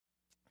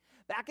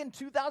Back in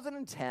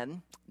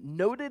 2010,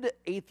 noted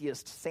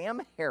atheist Sam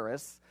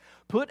Harris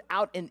put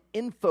out an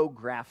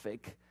infographic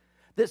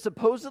that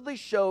supposedly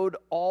showed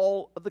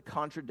all of the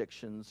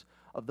contradictions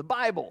of the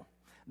Bible.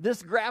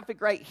 This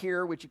graphic right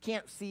here, which you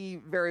can't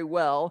see very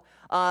well,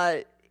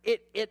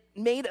 it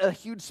made a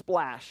huge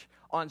splash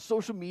on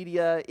social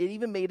media. It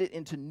even made it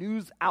into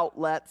news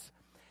outlets.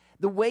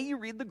 The way you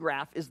read the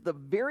graph is the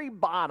very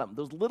bottom,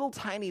 those little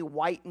tiny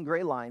white and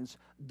gray lines,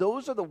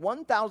 those are the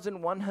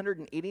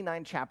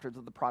 1,189 chapters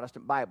of the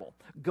Protestant Bible,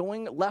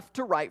 going left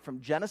to right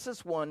from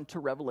Genesis 1 to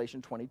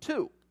Revelation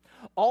 22.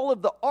 All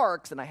of the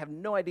arcs, and I have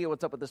no idea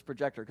what's up with this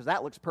projector because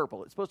that looks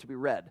purple. It's supposed to be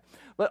red.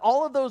 But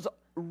all of those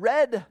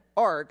red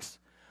arcs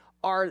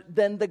are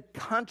then the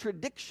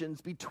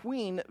contradictions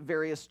between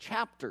various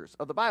chapters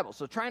of the Bible.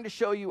 So trying to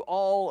show you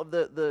all of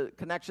the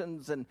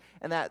connections and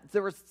that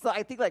there was,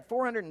 I think, like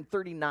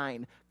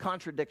 439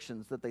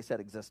 contradictions that they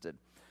said existed.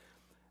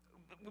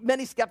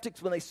 Many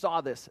skeptics, when they saw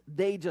this,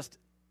 they just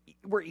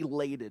were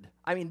elated.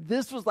 I mean,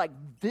 this was like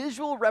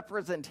visual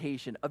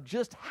representation of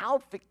just how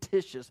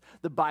fictitious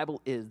the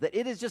Bible is, that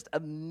it is just a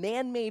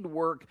man-made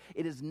work.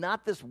 It is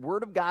not this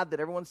word of God that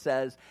everyone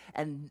says.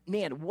 And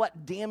man,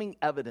 what damning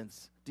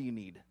evidence do you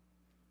need?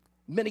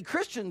 Many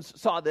Christians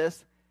saw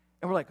this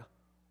and were like,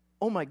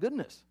 oh my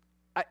goodness,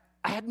 I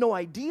had no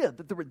idea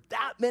that there were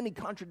that many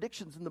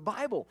contradictions in the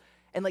Bible.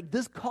 And like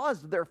this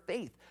caused their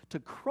faith to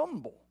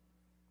crumble.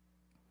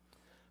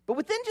 But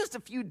within just a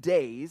few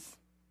days,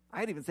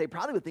 I'd even say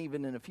probably within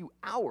even in a few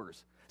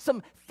hours,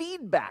 some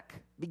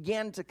feedback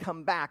began to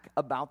come back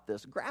about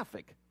this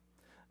graphic.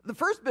 The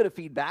first bit of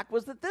feedback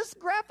was that this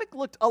graphic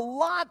looked a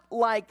lot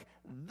like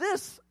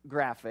this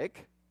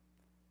graphic,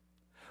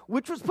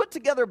 which was put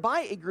together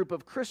by a group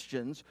of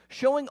Christians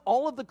showing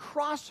all of the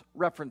cross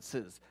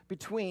references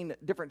between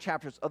different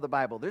chapters of the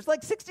Bible. There's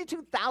like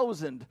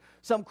 62,000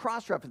 some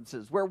cross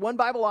references where one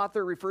Bible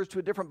author refers to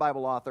a different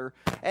Bible author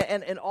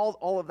and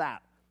all of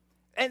that.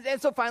 And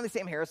so finally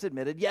Sam Harris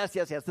admitted, yes,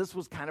 this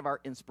was kind of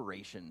our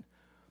inspiration.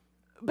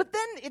 But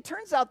then it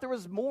turns out there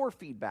was more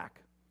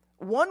feedback.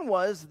 One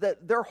was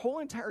that their whole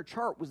entire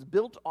chart was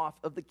built off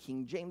of the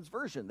King James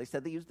Version. They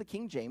said they used the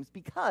King James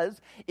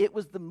because it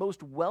was the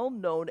most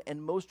well-known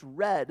and most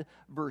read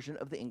version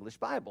of the English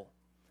Bible.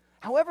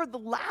 However, the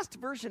last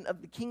version of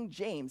the King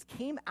James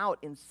came out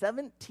in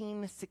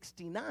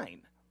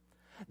 1769.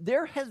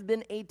 There has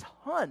been a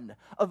ton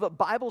of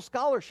Bible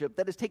scholarship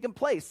that has taken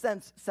place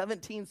since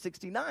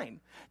 1769.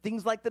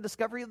 Things like the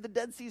discovery of the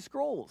Dead Sea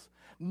Scrolls.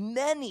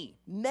 Many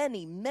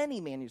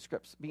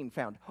manuscripts being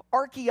found.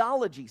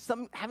 Archaeology,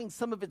 having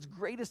some of its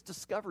greatest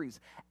discoveries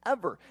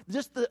ever.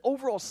 Just the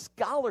overall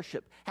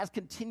scholarship has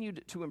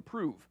continued to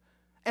improve.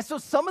 And so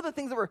some of the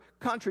things that were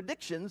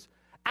contradictions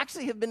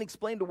actually have been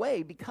explained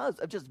away because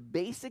of just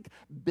basic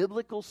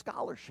biblical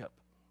scholarship.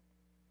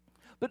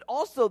 But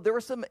also, there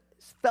were some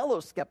fellow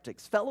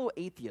skeptics, fellow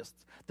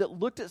atheists, that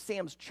looked at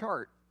Sam's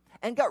chart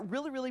and got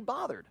really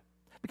bothered.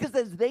 Because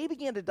as they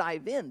began to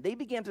dive in, they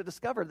began to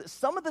discover that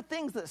some of the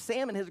things that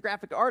Sam and his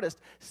graphic artist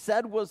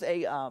said was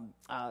a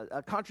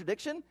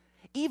contradiction,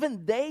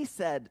 even they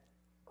said,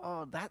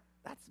 oh,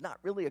 that's not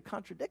really a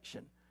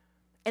contradiction.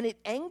 And it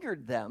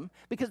angered them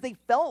because they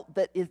felt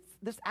that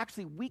this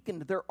actually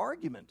weakened their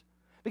argument.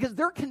 Because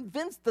they're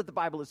convinced that the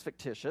Bible is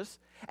fictitious,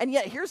 and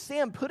yet here's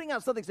Sam putting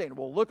out something saying,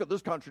 well, look at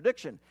this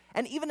contradiction.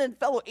 And even a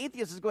fellow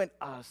atheist is going,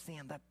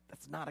 Sam,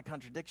 that's not a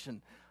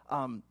contradiction.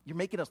 You're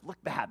making us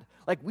look bad.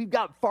 Like, we've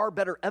got far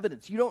better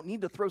evidence. You don't need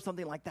to throw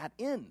something like that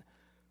in.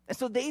 And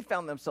so they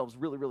found themselves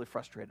really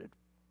frustrated.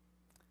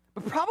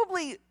 But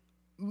probably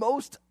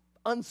most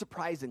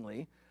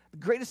unsurprisingly, the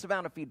greatest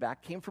amount of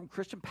feedback came from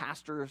Christian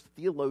pastors,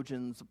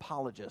 theologians,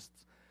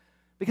 apologists,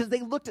 because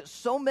they looked at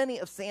so many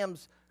of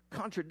Sam's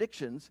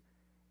contradictions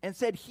and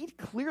said he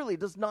clearly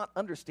does not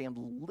understand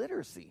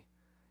literacy.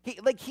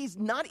 He's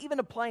not even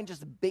applying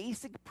just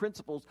basic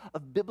principles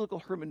of biblical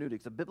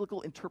hermeneutics, of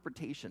biblical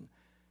interpretation.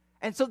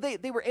 And so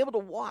they were able to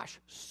wash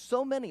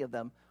so many of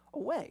them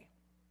away.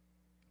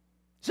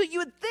 So you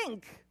would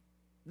think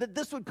that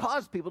this would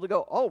cause people to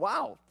go, oh,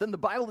 wow, then the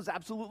Bible is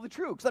absolutely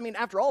true. Because, I mean,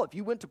 after all, if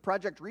you went to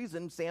Project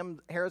Reason, Sam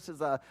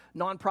Harris's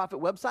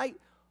nonprofit website,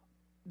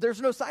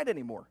 there's no site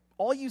anymore.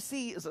 All you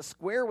see is a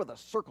square with a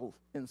circle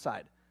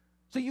inside.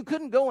 So you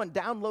couldn't go and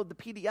download the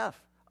PDF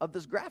of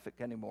this graphic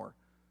anymore.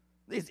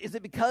 Is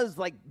it because,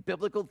 like,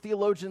 biblical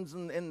theologians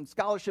and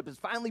scholarship has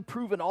finally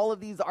proven all of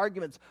these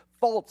arguments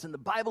false and the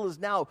Bible is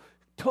now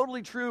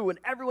totally true and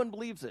everyone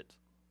believes it?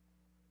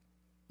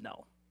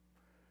 No.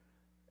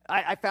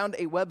 I found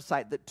a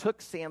website that took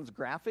Sam's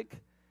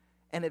graphic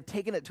and have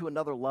taken it to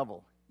another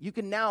level. You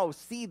can now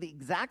see the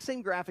exact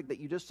same graphic that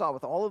you just saw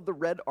with all of the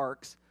red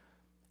arcs,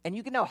 and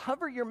you can now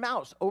hover your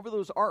mouse over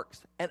those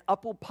arcs, and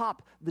up will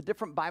pop the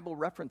different Bible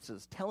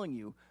references telling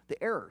you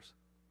the errors.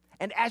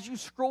 And as you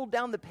scroll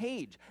down the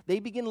page,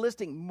 they begin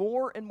listing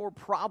more and more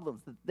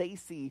problems that they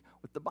see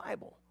with the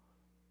Bible.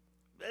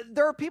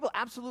 There are people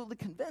absolutely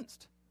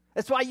convinced.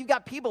 That's why you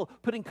got people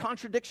putting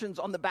contradictions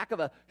on the back of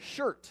a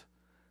shirt.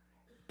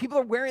 People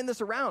are wearing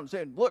this around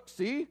saying, look,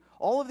 see,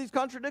 all of these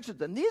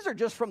contradictions. And these are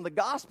just from the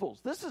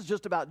Gospels. This is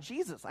just about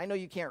Jesus. I know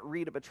you can't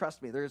read it, but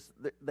trust me,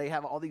 they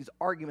have all these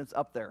arguments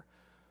up there.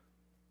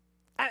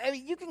 I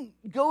mean, you can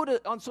go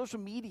on social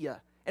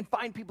media and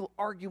find people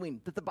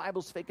arguing that the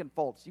Bible's fake and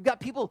false. You've got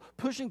people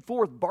pushing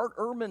forth Bart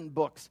Ehrman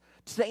books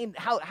saying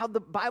how the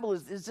Bible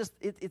is just,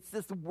 it's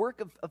this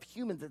work of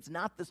humans. It's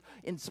not this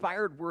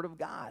inspired word of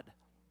God.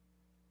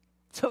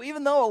 So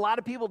even though a lot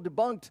of people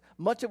debunked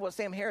much of what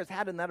Sam Harris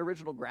had in that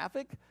original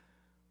graphic,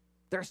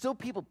 there are still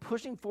people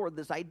pushing forward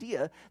this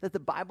idea that the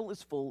Bible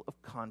is full of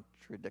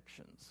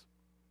contradictions.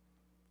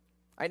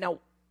 All right, now,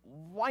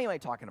 why am I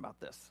talking about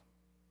this?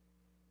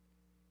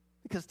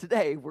 Because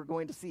today we're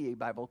going to see a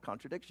Bible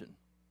contradiction.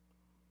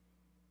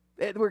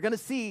 We're going to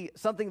see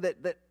something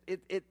that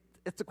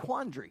it's a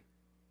quandary.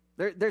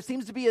 There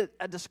seems to be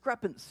a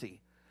discrepancy,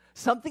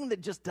 something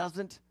that just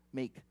doesn't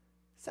make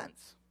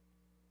sense.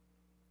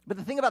 But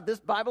the thing about this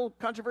Bible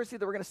controversy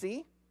that we're going to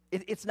see,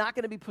 it's not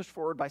going to be pushed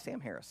forward by Sam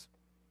Harris.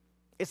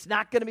 It's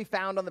not going to be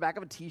found on the back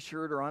of a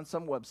T-shirt or on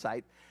some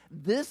website.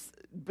 This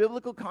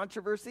biblical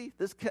controversy,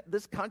 this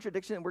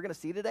contradiction that we're going to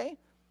see today,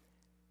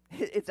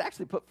 it's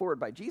actually put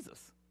forward by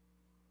Jesus.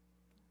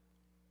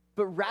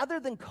 But rather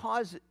than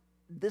cause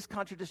this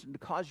contradiction to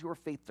cause your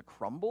faith to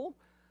crumble,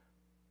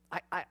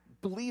 I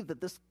believe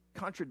that this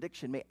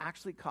contradiction may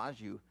actually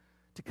cause you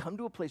to come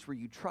to a place where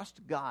you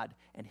trust God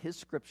and His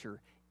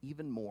Scripture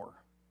even more.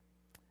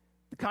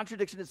 The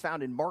contradiction is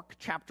found in Mark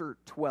chapter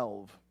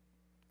 12.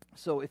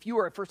 So if you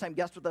are a first-time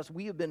guest with us,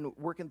 we have been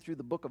working through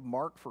the book of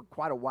Mark for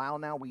quite a while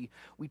now. We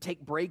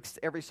take breaks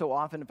every so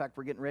often. In fact,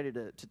 we're getting ready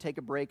to take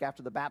a break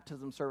after the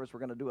baptism service. We're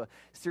going to do a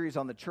series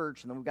on the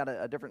church, and then we've got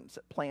a different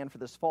plan for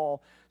this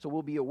fall. So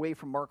we'll be away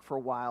from Mark for a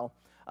while.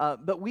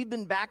 But we've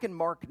been back in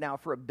Mark now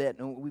for a bit,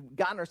 and we've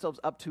gotten ourselves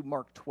up to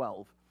Mark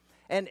 12.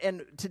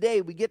 And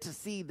today we get to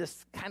see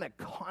this kind of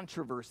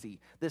controversy,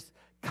 this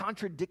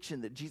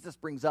contradiction that Jesus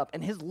brings up,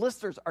 and his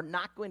listeners are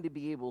not going to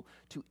be able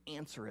to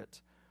answer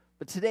it.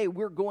 But today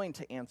we're going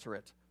to answer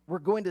it. We're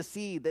going to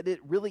see that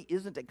it really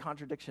isn't a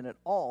contradiction at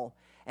all,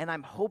 and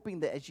I'm hoping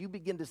that as you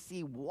begin to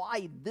see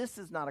why this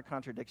is not a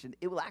contradiction,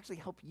 it will actually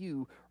help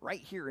you right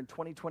here in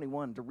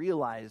 2021 to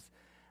realize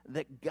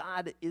that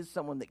God is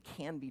someone that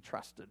can be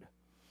trusted.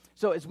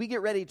 So as we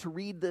get ready to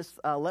read this,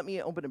 let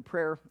me open in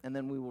prayer, and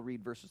then we will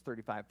read verses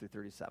 35 through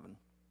 37.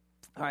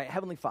 All right,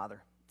 Heavenly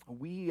Father,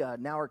 we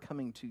now are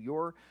coming to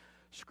your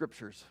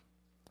scriptures.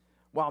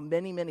 While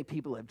many, many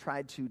people have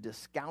tried to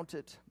discount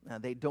it,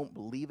 they don't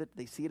believe it,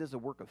 they see it as a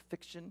work of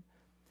fiction,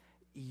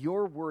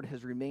 your word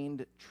has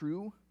remained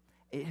true.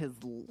 It has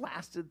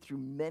lasted through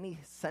many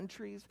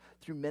centuries,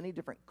 through many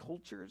different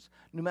cultures.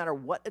 No matter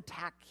what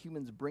attack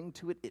humans bring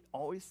to it, it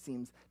always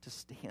seems to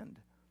stand.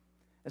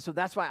 And so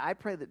that's why I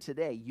pray that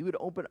today you would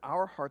open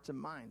our hearts and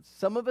minds.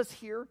 Some of us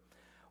here,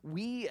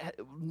 we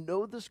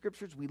know the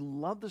scriptures, we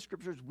love the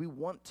scriptures, we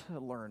want to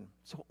learn.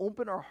 So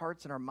open our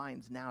hearts and our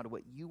minds now to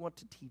what you want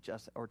to teach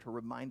us or to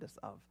remind us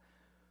of.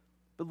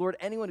 But Lord,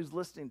 anyone who's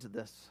listening to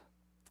this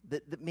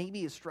that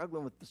maybe is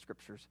struggling with the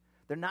scriptures,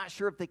 they're not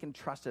sure if they can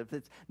trust it, if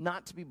it's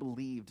not to be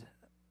believed,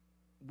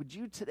 would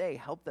you today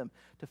help them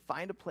to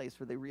find a place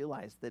where they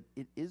realize that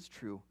it is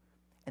true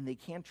and they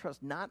can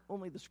trust not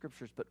only the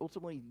scriptures, but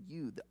ultimately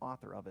you, the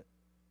author of it.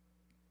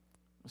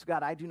 So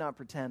God, I do not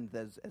pretend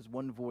as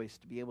one voice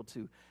to be able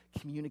to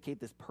communicate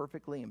this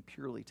perfectly and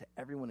purely to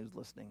everyone who's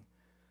listening.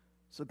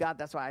 So God,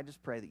 that's why I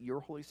just pray that your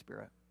Holy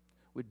Spirit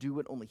would do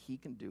what only he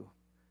can do,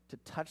 to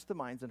touch the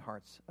minds and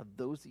hearts of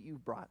those that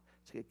you've brought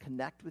to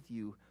connect with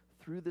you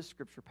through this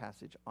scripture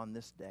passage on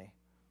this day.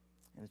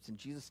 And it's in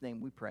Jesus'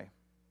 name we pray.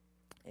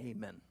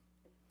 Amen.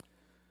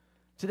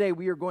 Today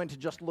we are going to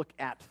just look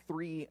at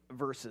 3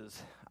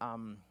 verses.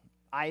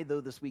 I,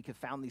 though, this week have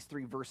found these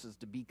 3 verses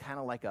to be kind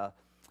of like a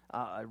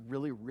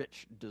really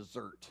rich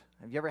dessert.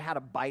 Have you ever had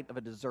a bite of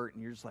a dessert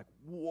and you're just like,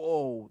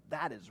 whoa,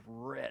 that is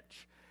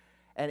rich?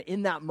 And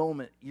in that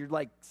moment, you're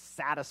like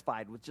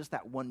satisfied with just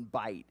that one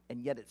bite,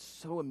 and yet it's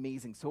so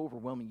amazing, so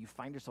overwhelming, you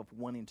find yourself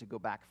wanting to go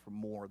back for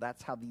more.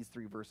 That's how these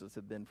 3 verses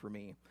have been for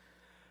me.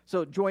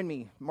 So join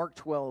me, Mark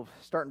 12,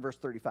 start in verse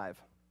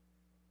 35.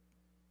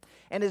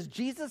 And as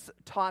Jesus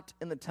taught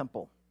in the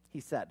temple, he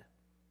said,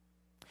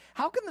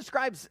 "How can the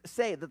scribes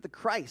say that the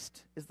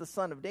Christ is the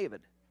son of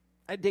David?"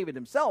 David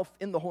himself,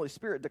 in the Holy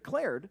Spirit,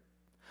 declared,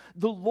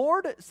 "The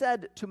Lord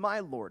said to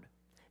my Lord,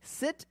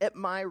 'Sit at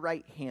my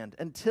right hand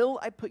until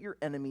I put your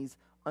enemies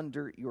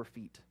under your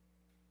feet.'"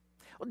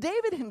 Well,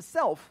 David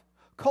himself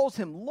calls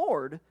him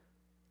Lord,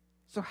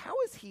 so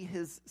how is he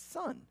his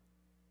son?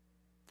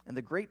 And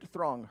the great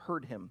throng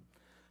heard him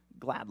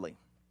gladly.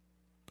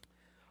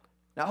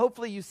 Now,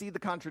 hopefully you see the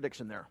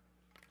contradiction there.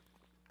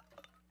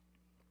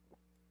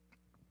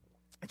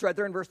 It's right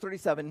there in verse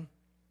 37.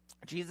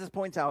 Jesus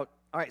points out,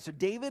 all right, so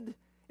David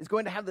is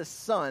going to have this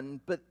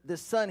son, but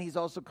this son he's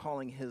also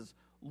calling his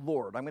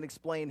Lord. I'm going to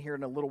explain here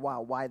in a little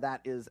while why that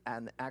is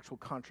an actual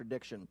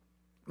contradiction.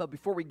 But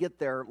before we get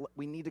there,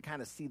 we need to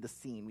kind of see the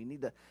scene. We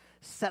need to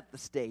set the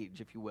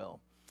stage, if you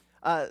will.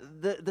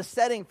 The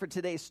setting for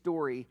today's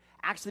story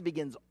actually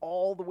begins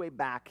all the way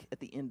back at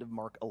the end of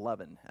Mark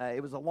 11.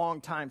 It was a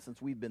long time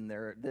since we've been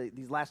there.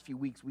 These last few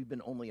weeks, we've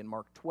been only in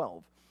Mark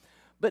 12.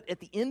 But at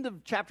the end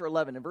of chapter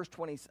 11, in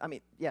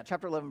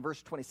chapter 11,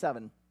 verse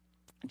 27,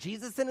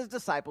 Jesus and his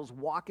disciples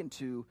walk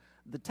into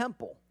the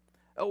temple.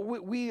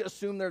 We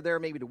assume they're there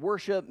maybe to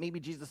worship, maybe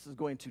Jesus is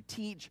going to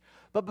teach.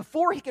 But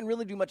before he can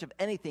really do much of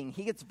anything,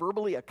 he gets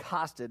verbally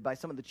accosted by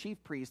some of the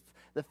chief priests,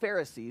 the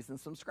Pharisees, and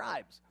some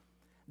scribes.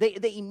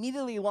 They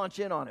immediately launch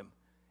in on him,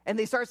 and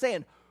they start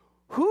saying,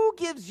 "Who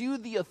gives you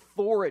the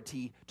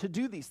authority to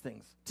do these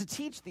things, to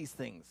teach these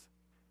things?"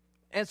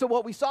 And so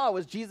what we saw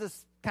was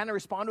Jesus kind of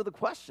respond with a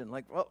question,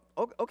 like, "Well,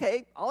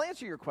 okay, I'll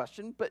answer your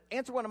question, but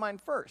answer one of mine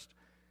first."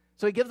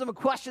 So he gives them a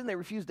question, they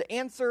refuse to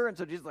answer, and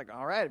so Jesus is like,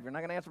 "All right, if you're not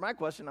going to answer my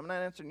question, I'm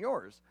not answering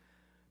yours."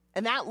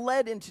 And that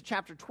led into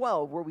chapter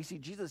 12, where we see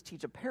Jesus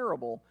teach a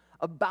parable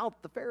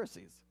about the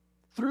Pharisees.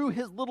 Through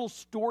his little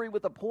story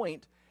with a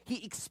point,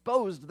 he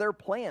exposed their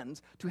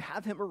plans to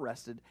have him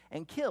arrested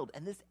and killed,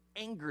 and this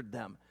angered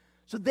them.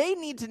 So they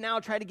need to now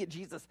try to get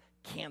Jesus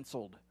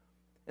canceled.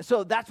 And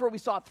so that's where we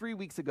saw 3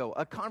 weeks ago,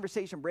 a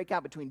conversation break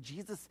out between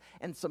Jesus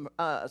and some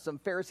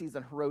Pharisees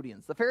and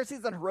Herodians. The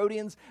Pharisees and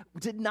Herodians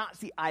did not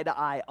see eye to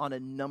eye on a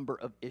number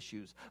of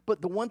issues.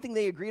 But the one thing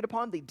they agreed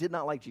upon, they did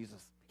not like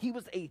Jesus. He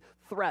was a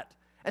threat.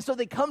 And so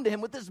they come to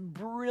him with this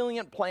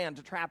brilliant plan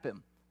to trap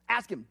him.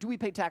 Ask him, do we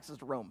pay taxes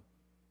to Rome?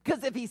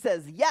 Because if he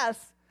says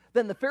yes,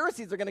 then the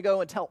Pharisees are going to go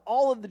and tell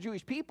all of the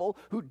Jewish people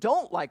who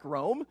don't like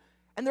Rome,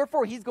 and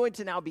therefore he's going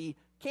to now be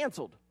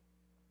canceled.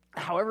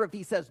 However, if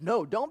he says,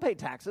 no, don't pay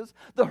taxes,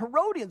 the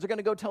Herodians are going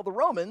to go tell the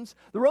Romans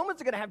are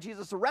going to have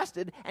Jesus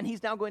arrested, and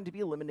he's now going to be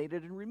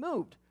eliminated and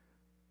removed.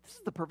 This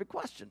is the perfect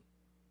question.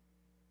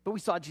 But we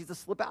saw Jesus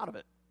slip out of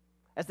it.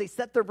 As they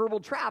set their verbal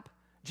trap,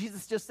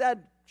 Jesus just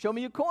said, show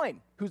me a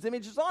coin. Whose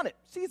image is on it?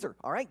 Caesar.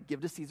 All right,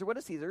 give to Caesar what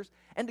is Caesar's,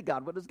 and to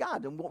God what is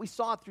God. And what we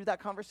saw through that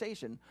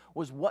conversation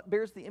was what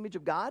bears the image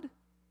of God?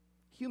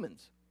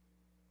 Humans.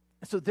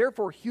 And so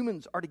therefore,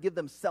 humans are to give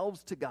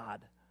themselves to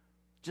God,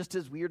 just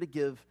as we are to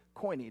give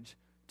coinage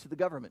to the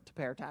government to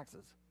pay our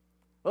taxes.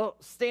 Well,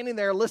 standing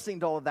there listening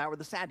to all of that were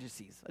the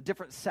Sadducees, a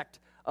different sect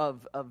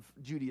of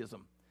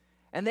Judaism.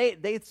 And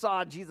they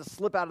saw Jesus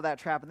slip out of that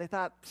trap, and they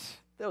thought,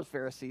 those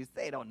Pharisees,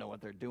 they don't know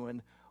what they're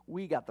doing.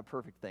 We got the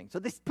perfect thing. So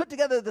they put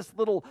together this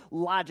little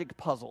logic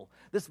puzzle,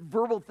 this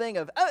verbal thing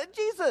of,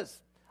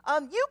 Jesus,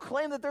 you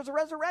claim that there's a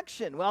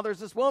resurrection. Well, there's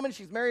this woman,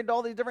 she's married to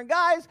all these different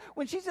guys.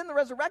 When she's in the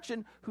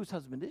resurrection, whose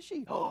husband is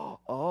she?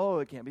 Oh,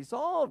 it can't be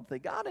solved. They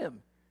got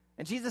him.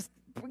 And Jesus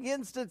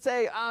begins to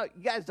say,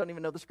 you guys don't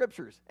even know the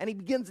scriptures. And he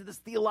begins this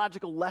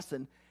theological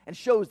lesson and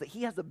shows that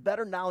he has a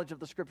better knowledge of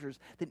the scriptures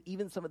than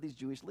even some of these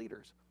Jewish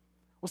leaders.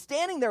 Well,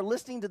 standing there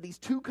listening to these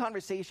two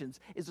conversations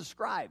is a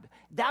scribe.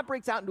 That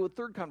breaks out into a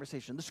third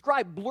conversation. The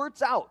scribe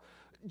blurts out,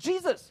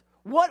 Jesus,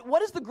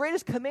 what is the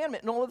greatest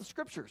commandment in all of the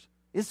scriptures?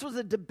 This was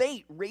a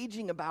debate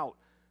raging about.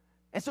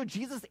 And so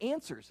Jesus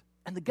answers,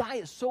 and the guy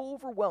is so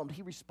overwhelmed,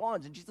 he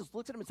responds, and Jesus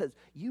looks at him and says,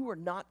 you are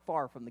not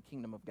far from the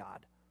kingdom of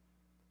God.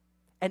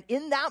 And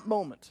in that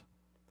moment,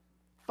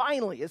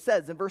 finally, it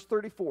says in verse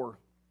 34,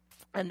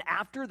 and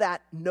after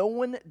that, no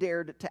one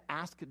dared to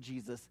ask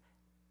Jesus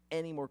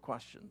any more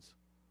questions.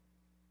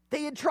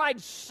 They had tried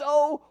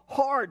so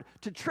hard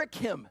to trick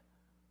him.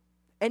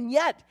 And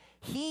yet,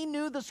 he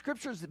knew the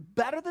scriptures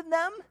better than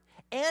them,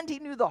 and he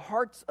knew the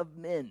hearts of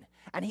men.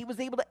 And he was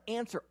able to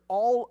answer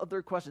all of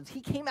their questions.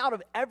 He came out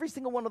of every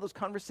single one of those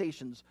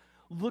conversations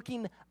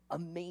looking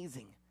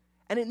amazing.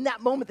 And in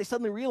that moment, they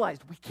suddenly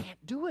realized, we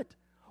can't do it.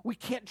 We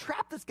can't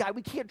trap this guy.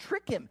 We can't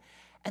trick him.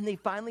 And they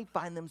finally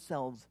find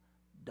themselves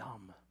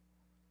dumb.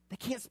 They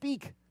can't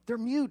speak. They're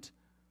mute.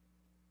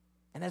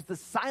 And as the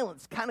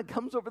silence kind of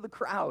comes over the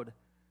crowd,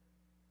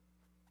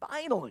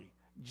 finally,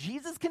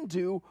 Jesus can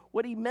do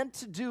what he meant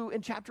to do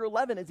in chapter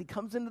 11 as he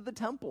comes into the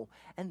temple,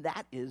 and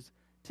that is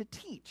to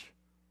teach.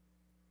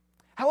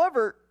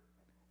 However,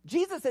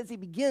 Jesus, as he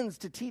begins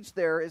to teach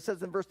there, it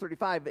says in verse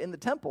 35, in the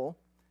temple,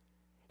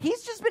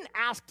 he's just been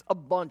asked a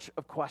bunch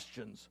of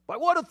questions. By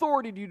what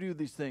authority do you do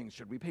these things?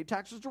 Should we pay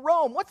taxes to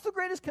Rome? What's the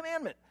greatest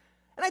commandment?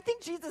 And I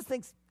think Jesus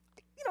thinks,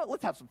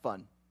 let's have some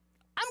fun.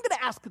 I'm going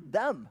to ask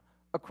them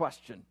a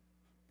question.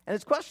 And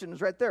his question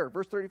is right there,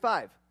 verse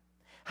 35.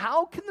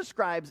 How can the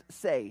scribes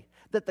say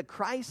that the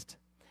Christ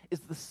is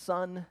the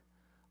son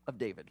of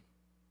David?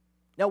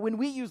 Now, when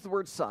we use the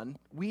word son,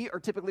 we are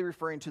typically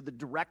referring to the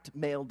direct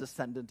male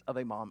descendant of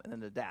a mom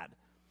and a dad.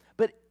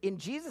 But in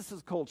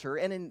Jesus' culture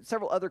and in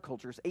several other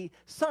cultures, a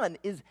son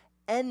is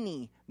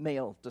any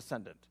male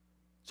descendant.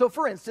 So,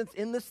 for instance,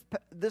 in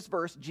this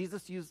verse,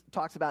 Jesus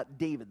talks about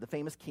David, the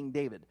famous King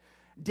David.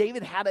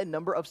 David had a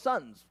number of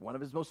sons. One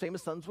of his most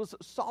famous sons was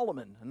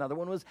Solomon. Another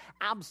one was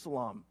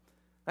Absalom.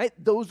 Right?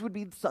 Those would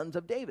be the sons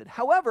of David.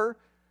 However,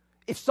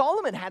 if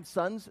Solomon had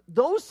sons,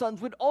 those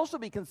sons would also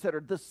be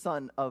considered the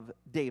son of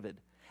David.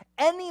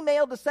 Any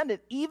male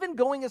descendant, even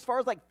going as far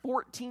as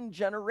 14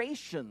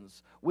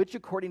 generations, which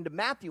according to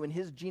Matthew in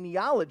his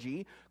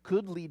genealogy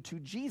could lead to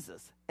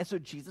Jesus. And so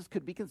Jesus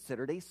could be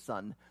considered a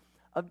son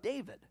of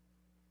David.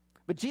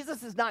 But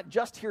Jesus is not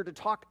just here to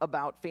talk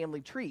about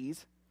family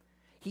trees.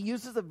 He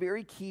uses a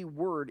very key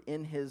word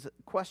in his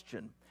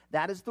question.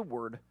 That is the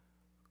word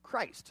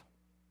Christ.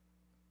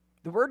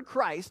 The word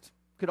Christ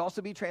could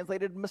also be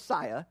translated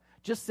Messiah,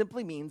 just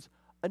simply means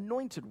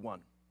anointed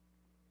one.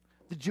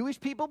 The Jewish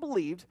people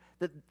believed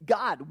that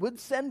God would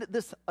send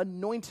this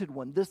anointed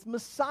one, this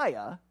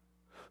Messiah,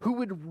 who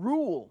would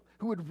rule,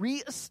 who would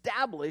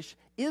reestablish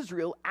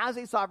Israel as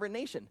a sovereign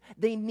nation.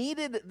 They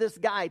needed this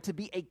guy to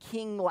be a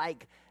king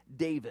like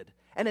David.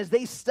 And as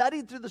they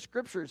studied through the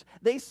scriptures,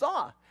 they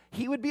saw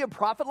he would be a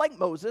prophet like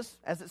Moses,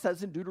 as it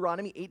says in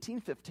Deuteronomy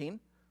 18:15,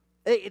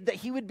 that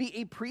he would be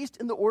a priest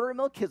in the order of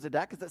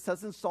Melchizedek, as it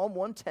says in Psalm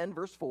 110,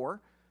 verse 4,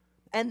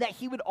 and that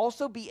he would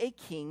also be a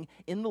king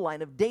in the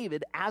line of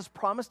David, as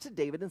promised to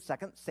David in 2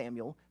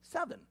 Samuel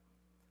 7.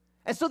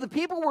 And so the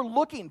people were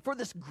looking for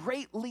this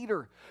great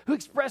leader who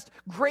expressed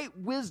great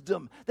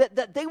wisdom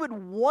that they would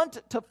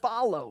want to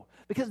follow,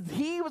 because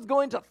he was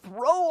going to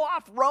throw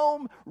off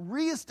Rome,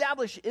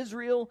 reestablish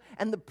Israel,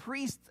 and the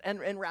priests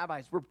and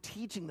rabbis were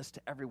teaching this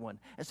to everyone.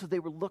 And so they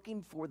were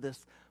looking for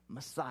this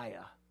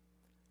Messiah.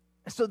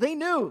 And so they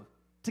knew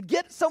to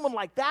get someone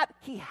like that,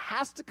 he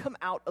has to come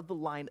out of the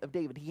line of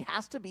David. He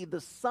has to be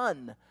the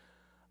son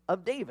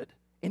of David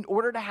in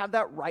order to have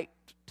that right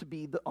to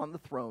be on the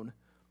throne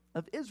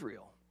of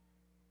Israel.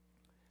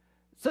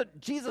 So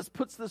Jesus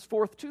puts this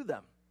forth to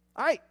them.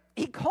 All right,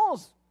 he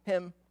calls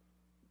him,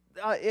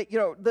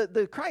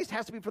 the Christ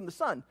has to be from the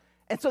Son.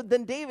 And so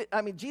then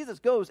Jesus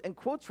goes and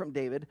quotes from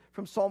David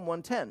from Psalm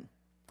 110.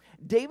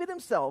 David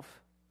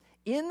himself,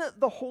 in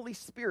the Holy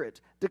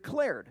Spirit,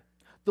 declared,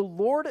 "The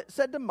Lord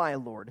said to my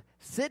Lord,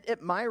 sit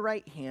at my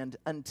right hand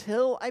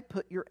until I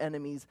put your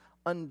enemies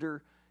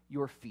under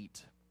your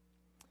feet."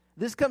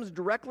 This comes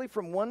directly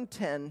from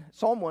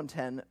Psalm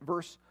 110,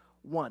 verse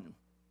 1.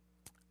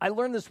 I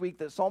learned this week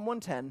that Psalm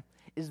 110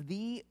 is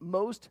the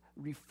most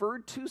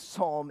referred to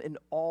psalm in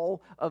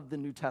all of the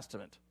New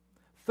Testament.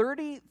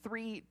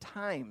 33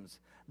 times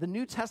the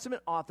New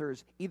Testament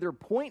authors either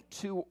point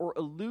to or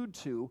allude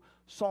to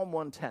Psalm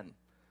 110.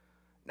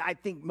 I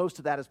think most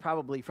of that is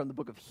probably from the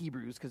book of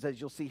Hebrews, because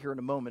as you'll see here in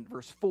a moment,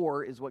 verse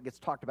 4 is what gets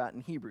talked about in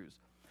Hebrews.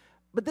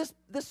 But this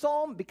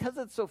psalm, because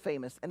it's so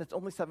famous and it's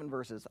only 7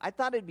 verses, I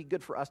thought it'd be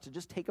good for us to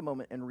just take a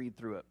moment and read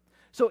through it.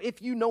 So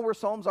if you know where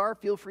Psalms are,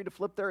 feel free to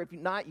flip there. If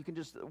not, you can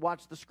just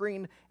watch the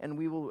screen and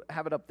we will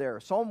have it up there.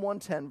 Psalm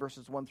 110,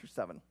 verses 1 through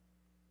 7.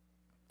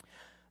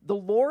 The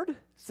Lord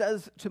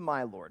says to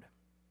my Lord,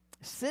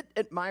 sit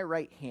at my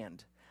right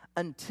hand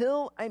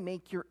until I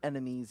make your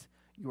enemies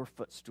your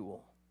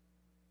footstool.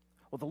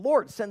 Well, the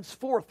Lord sends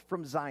forth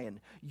from Zion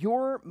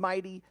your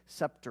mighty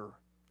scepter.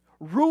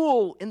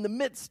 Rule in the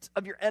midst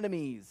of your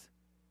enemies.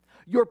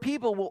 Your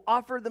people will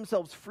offer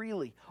themselves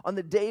freely on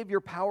the day of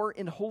your power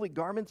in holy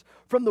garments.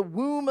 From the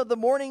womb of the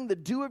morning, the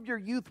dew of your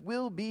youth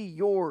will be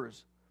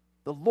yours.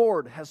 The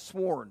Lord has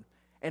sworn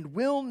and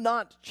will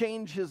not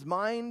change his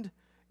mind.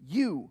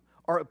 You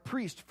are a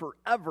priest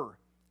forever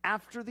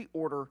after the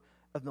order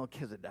of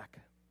Melchizedek.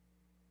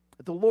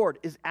 The Lord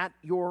is at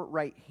your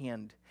right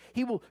hand.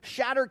 He will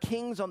shatter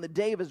kings on the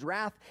day of his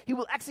wrath. He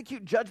will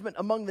execute judgment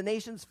among the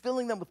nations,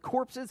 filling them with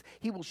corpses.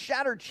 He will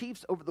shatter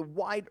chiefs over the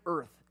wide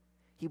earth.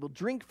 He will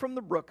drink from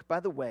the brook by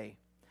the way.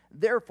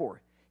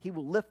 Therefore, he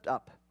will lift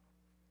up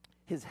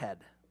his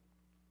head.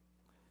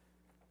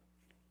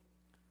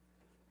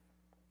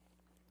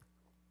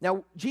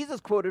 Now,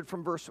 Jesus quoted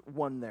from verse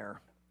 1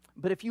 there.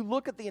 But if you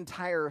look at the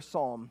entire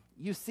psalm,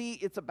 you see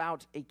it's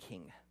about a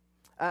king.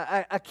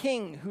 A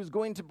king who's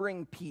going to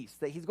bring peace,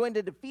 that he's going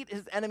to defeat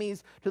his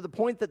enemies to the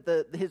point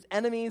that his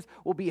enemies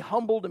will be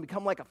humbled and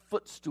become like a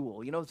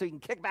footstool, so he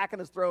can kick back on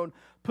his throne,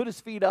 put his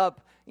feet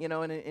up, and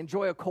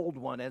enjoy a cold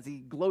one as he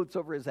gloats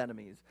over his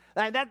enemies.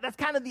 That's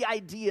kind of the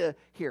idea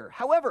here.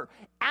 However,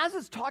 as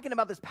it's talking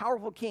about this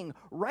powerful king,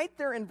 right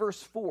there in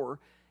verse 4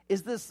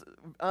 is this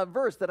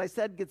verse that I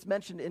said gets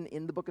mentioned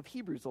in the book of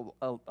Hebrews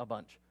a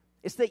bunch.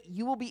 It's that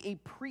you will be a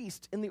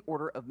priest in the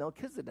order of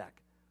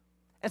Melchizedek.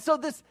 And so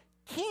this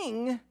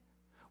king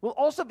will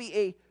also be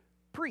a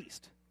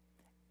priest.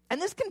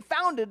 And this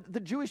confounded the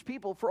Jewish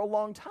people for a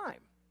long time.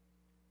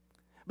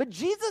 But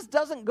Jesus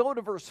doesn't go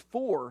to verse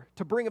 4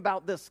 to bring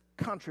about this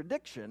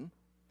contradiction.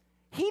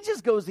 He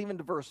just goes even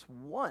to verse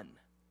 1.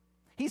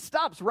 He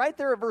stops right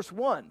there at verse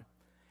 1.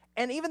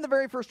 And even the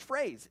very first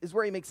phrase is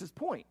where he makes his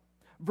point.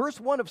 Verse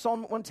 1 of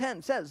Psalm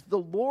 110 says, "The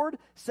Lord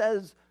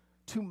says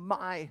to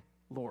my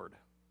Lord."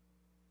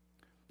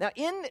 Now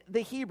in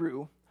the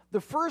Hebrew,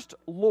 the first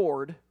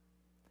Lord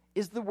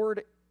is the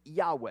word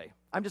Yahweh.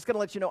 I'm just going to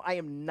let you know I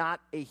am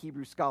not a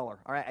Hebrew scholar.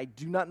 All right, I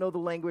do not know the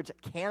language,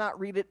 cannot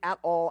read it at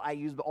all. I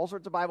use all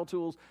sorts of Bible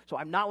tools, so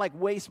I'm not like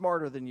way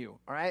smarter than you.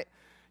 All right,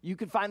 you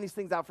can find these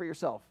things out for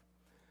yourself.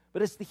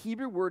 But it's the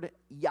Hebrew word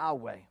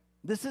Yahweh.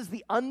 This is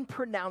the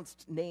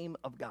unpronounced name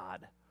of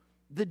God.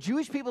 The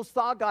Jewish people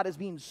saw God as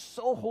being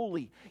so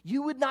holy,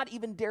 you would not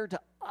even dare to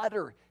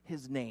utter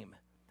his name.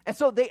 And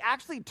so they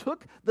actually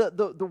took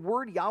the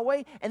word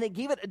Yahweh and they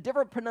gave it a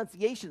different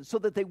pronunciation so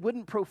that they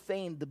wouldn't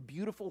profane the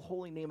beautiful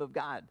holy name of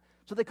God.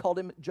 So they called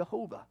him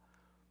Jehovah.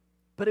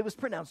 but it was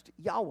pronounced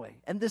Yahweh.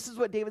 And this is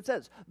what David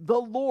says, the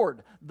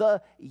Lord,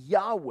 the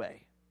Yahweh.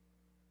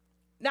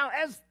 Now,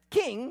 as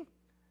king,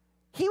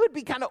 he would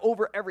be kind of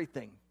over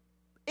everything,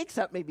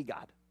 except maybe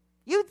God.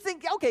 You'd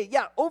think, okay,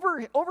 yeah,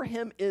 over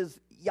him is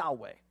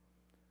Yahweh.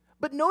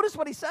 But notice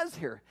what he says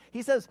here.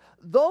 He says,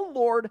 the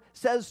Lord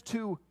says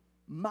to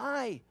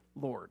my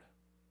Lord.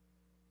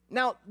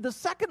 Now, the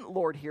second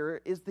Lord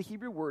here is the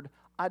Hebrew word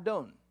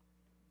Adon.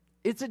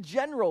 It's a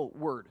general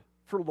word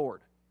for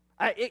Lord.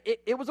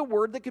 It was a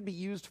word that could be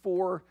used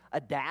for a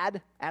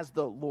dad as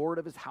the lord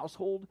of his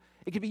household.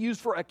 It could be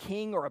used for a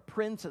king or a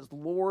prince as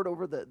lord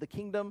over the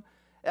kingdom,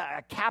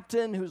 a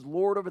captain who's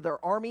lord over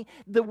their army.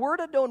 The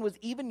word Adon was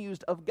even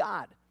used of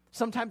God.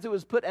 Sometimes it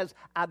was put as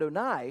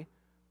Adonai,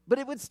 but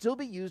it would still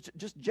be used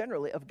just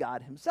generally of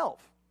God himself.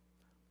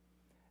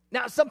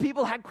 Now, some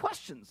people had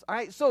questions, all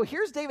right? So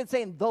here's David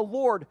saying, the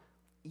Lord,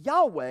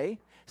 Yahweh,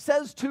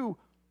 says to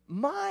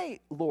my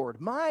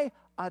Lord, my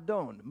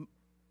Adon.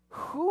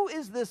 Who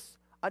is this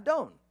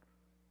Adon?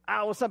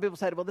 Well, some people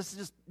said, well, this is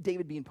just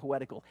David being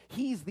poetical.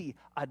 He's the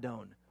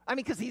Adon. I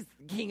mean, because he's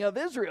king of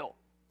Israel.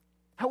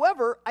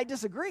 However, I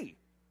disagree.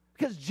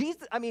 Because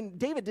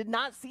David did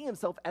not see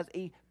himself as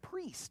a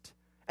priest.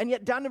 And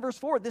yet down in verse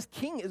 4, this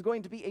king is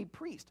going to be a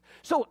priest.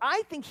 So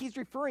I think he's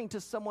referring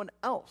to someone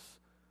else.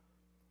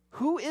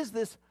 Who is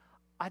this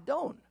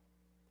Adon?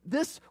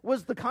 This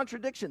was the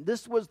contradiction.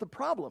 This was the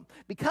problem.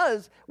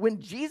 Because when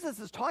Jesus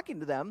is talking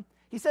to them,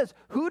 he says,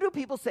 who do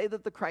people say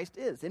that the Christ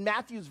is? In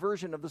Matthew's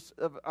version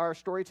of our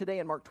story today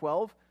in Mark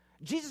 12,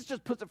 Jesus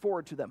just puts it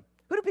forward to them.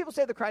 Who do people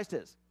say the Christ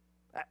is?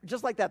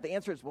 Just like that, the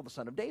answer is, well, the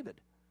son of David.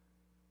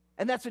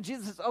 And that's when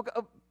Jesus says, okay,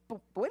 but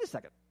wait a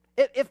second.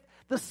 If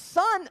the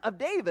son of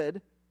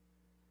David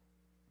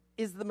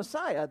is the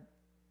Messiah,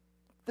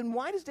 then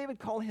why does David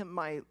call him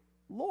my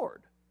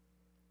Lord?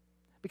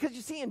 Because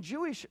you see, in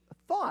Jewish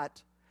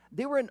thought,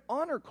 they were an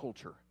honor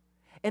culture.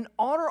 And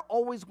honor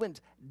always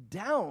went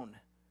down.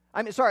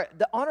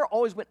 The honor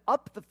always went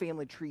up the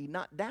family tree,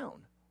 not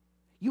down.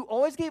 You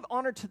always gave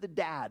honor to the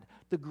dad,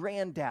 the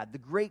granddad, the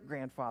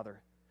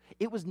great-grandfather.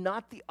 It was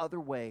not the other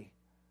way.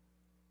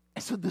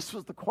 And so this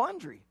was the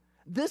quandary.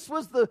 This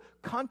was the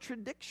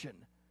contradiction.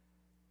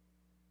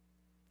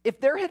 If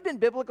there had been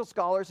biblical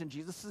scholars in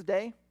Jesus'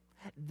 day,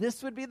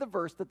 this would be the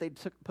verse that they'd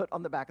put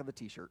on the back of the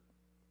t-shirt.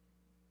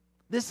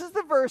 This is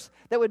the verse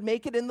that would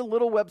make it in the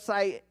little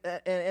website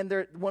and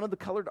they're one of the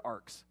colored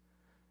arcs.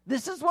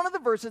 This is one of the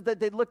verses that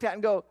they looked at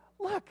and go,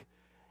 look,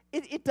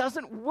 it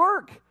doesn't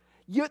work.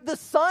 The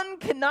Son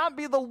cannot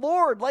be the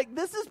Lord. Like,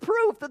 this is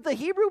proof that the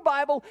Hebrew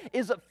Bible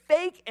is a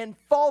fake and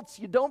false.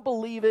 You don't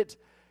believe it.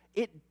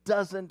 It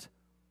doesn't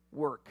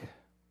work.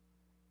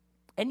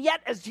 And yet,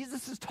 as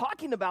Jesus is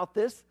talking about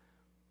this,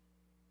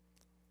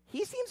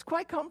 he seems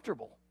quite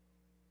comfortable.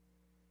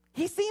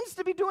 He seems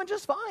to be doing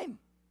just fine.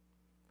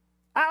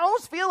 I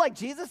almost feel like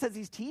Jesus, as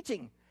he's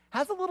teaching,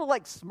 has a little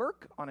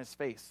smirk on his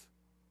face.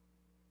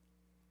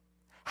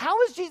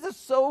 How is Jesus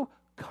so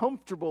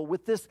comfortable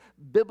with this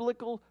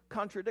biblical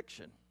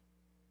contradiction?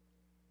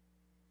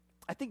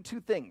 I think two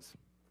things.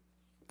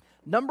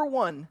 Number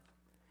one,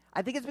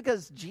 I think it's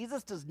because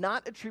Jesus does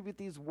not attribute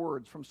these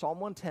words from Psalm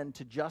 110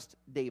 to just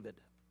David.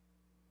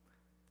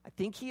 I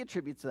think he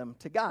attributes them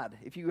to God.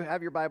 If you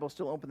have your Bible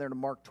still open there to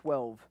Mark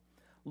 12,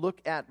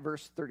 look at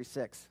verse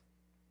 36.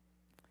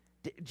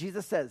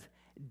 Jesus says,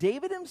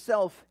 David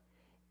himself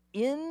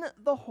in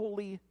the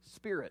Holy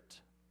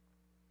Spirit.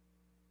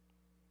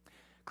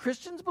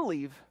 Christians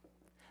believe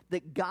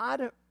that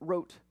God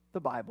wrote the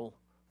Bible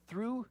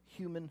through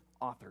human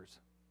authors.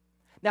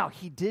 Now,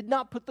 he did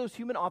not put those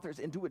human authors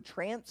into a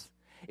trance.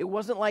 It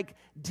wasn't like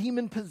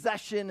demon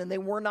possession and they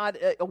were not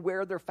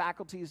aware of their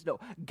faculties. No,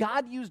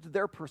 God used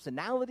their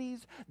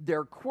personalities,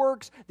 their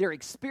quirks, their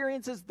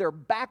experiences, their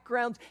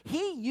backgrounds.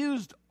 He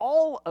used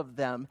all of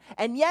them,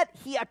 and yet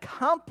he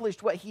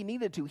accomplished what he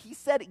needed to. He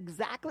said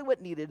exactly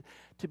what needed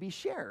to be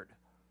shared.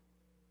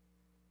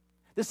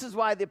 This is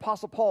why the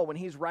Apostle Paul, when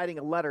he's writing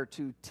a letter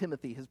to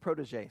Timothy, his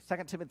protege, 2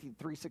 Timothy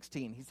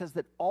 3:16, he says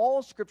that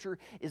all Scripture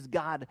is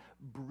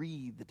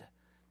God-breathed.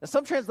 Now,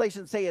 some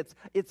translations say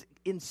it's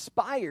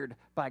inspired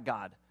by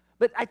God.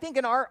 But I think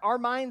in our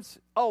minds,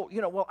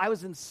 I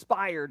was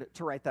inspired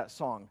to write that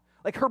song.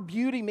 Like her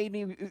beauty made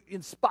me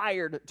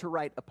inspired to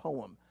write a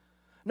poem.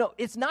 No,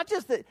 it's not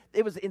just that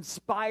it was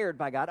inspired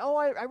by God. Oh,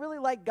 I really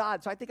like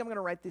God, so I think I'm going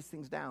to write these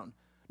things down.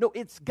 No,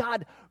 it's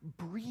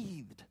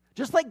God-breathed.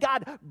 Just like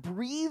God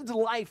breathed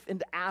life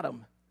into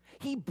Adam,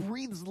 he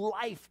breathes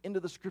life into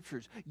the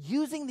Scriptures,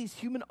 using these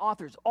human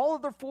authors, all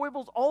of their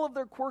foibles, all of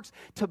their quirks,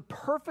 to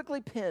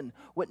perfectly pin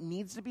what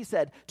needs to be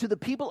said to the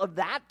people of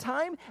that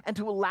time and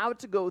to allow it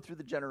to go through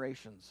the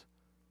generations.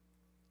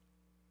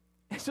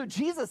 And so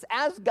Jesus,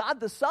 as God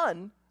the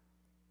Son,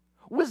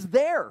 was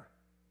there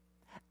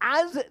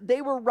as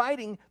they were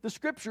writing the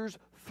Scriptures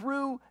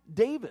through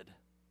David.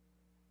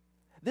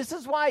 This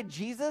is why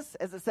Jesus,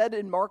 as it said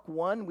in Mark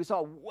 1, we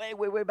saw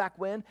way back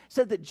when,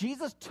 said that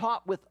Jesus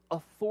taught with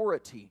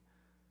authority.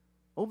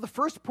 Well, the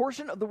first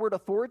portion of the word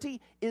authority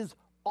is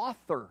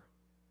author.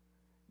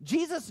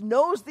 Jesus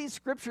knows these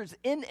scriptures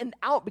in and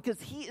out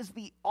because he is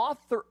the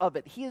author of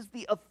it. He is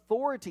the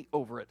authority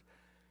over it.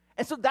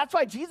 And so that's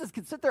why Jesus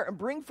can sit there and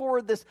bring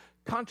forward this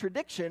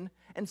contradiction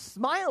and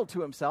smile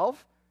to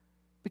himself,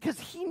 because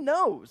he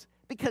knows,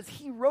 because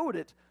he wrote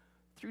it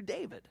through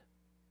David.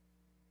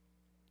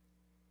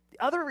 The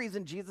other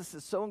reason Jesus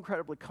is so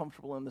incredibly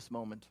comfortable in this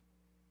moment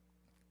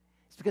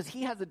is because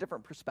he has a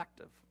different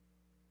perspective.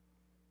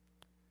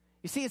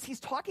 You see, as he's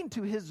talking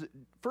to his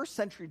first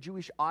century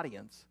Jewish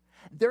audience,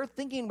 they're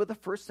thinking with a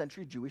first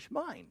century Jewish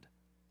mind.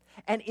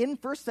 And in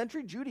first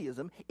century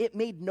Judaism, it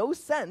made no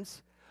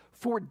sense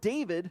for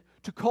David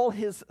to call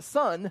his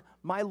son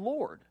my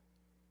Lord.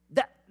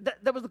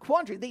 That was the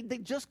quandary. They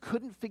just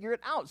couldn't figure it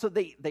out. So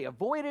they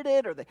avoided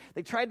it, or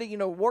they tried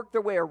to, work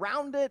their way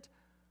around it.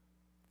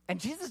 And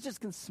Jesus just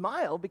can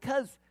smile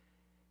because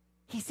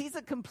he sees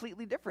it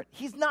completely different.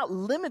 He's not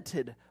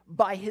limited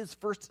by his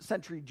first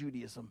century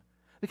Judaism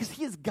because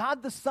he is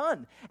God the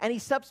Son, and he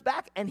steps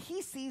back and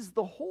he sees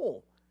the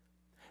whole.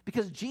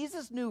 Because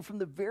Jesus knew from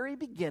the very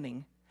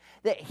beginning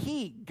that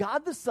he,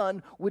 God the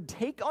Son, would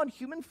take on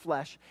human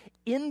flesh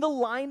in the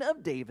line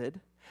of David,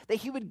 that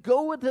he would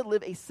go to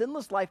live a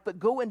sinless life, but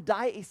go and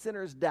die a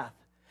sinner's death.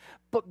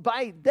 But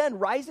by then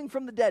rising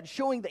from the dead,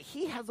 showing that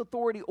he has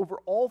authority over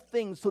all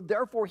things, so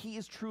therefore he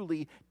is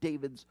truly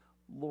David's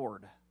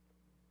Lord.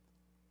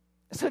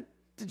 So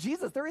to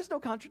Jesus, there is no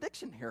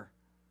contradiction here.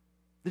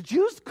 The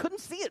Jews couldn't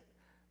see it.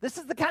 This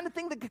is the kind of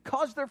thing that could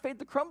cause their faith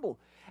to crumble.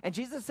 And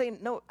Jesus is saying,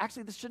 no,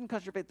 actually, this shouldn't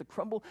cause your faith to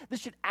crumble. This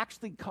should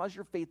actually cause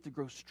your faith to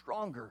grow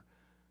stronger.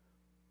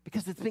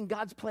 Because it's been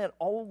God's plan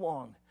all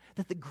along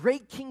that the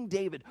great King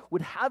David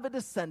would have a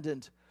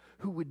descendant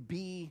who would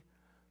be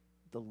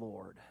the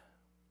Lord.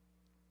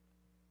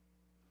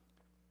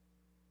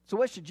 So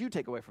what should you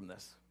take away from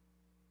this?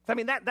 I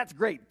mean, that's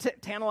great.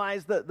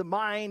 Tantalize the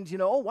mind,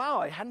 oh, wow,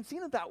 I hadn't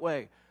seen it that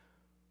way.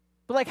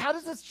 But how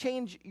does this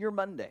change your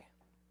Monday?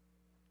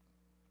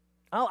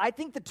 Oh, I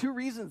think the two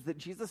reasons that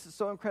Jesus is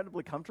so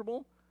incredibly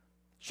comfortable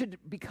should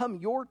become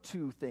your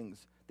two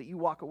things that you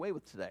walk away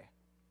with today.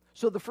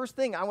 So the first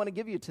thing I want to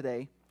give you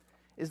today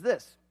is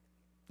this.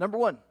 Number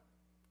one,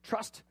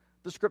 trust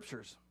the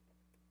scriptures.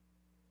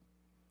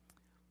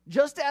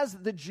 Just as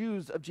the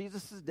Jews of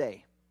Jesus'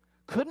 day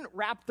couldn't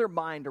wrap their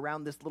mind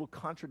around this little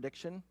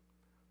contradiction,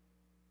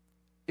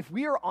 if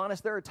we are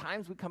honest, there are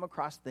times we come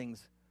across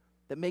things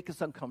that make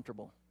us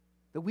uncomfortable,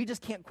 that we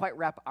just can't quite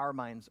wrap our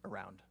minds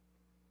around.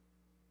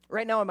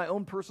 Right now in my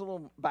own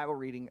personal Bible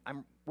reading,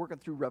 I'm working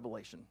through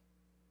Revelation.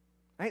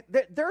 Right?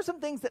 There are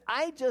some things that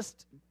I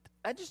just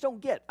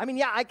don't get. I mean,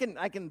 yeah, I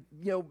can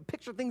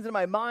picture things in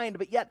my mind,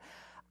 but yet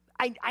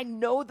I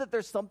know that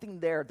there's something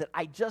there that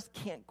I just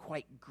can't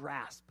quite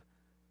grasp.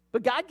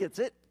 But God gets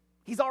it.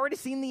 He's already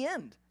seen the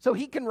end. So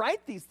he can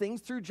write these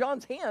things through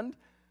John's hand.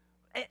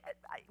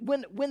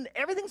 When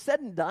everything's said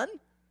and done,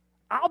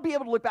 I'll be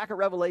able to look back at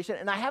Revelation,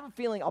 and I have a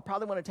feeling I'll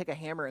probably want to take a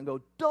hammer and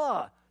go,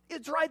 duh,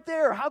 it's right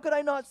there. How could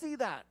I not see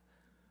that?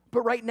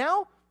 But right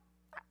now,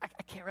 I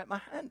can't wrap my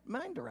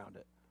mind around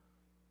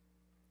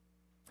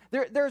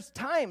it. There's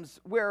times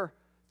where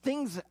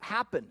things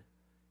happen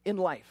in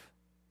life,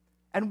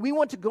 and we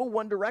want to go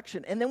one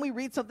direction, and then we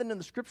read something in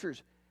the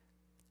scriptures,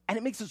 and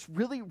it makes us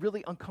really,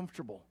 really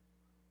uncomfortable.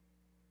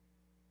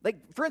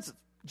 For instance,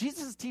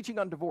 Jesus is teaching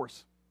on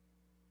divorce.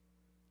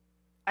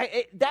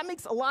 That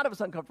makes a lot of us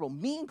uncomfortable,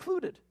 me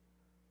included.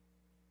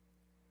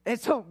 And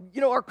so,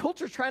 our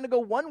culture's trying to go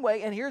one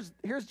way, and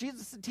here's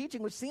Jesus'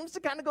 teaching, which seems to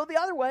kind of go the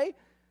other way.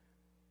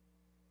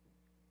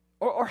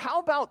 Or how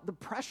about the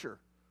pressure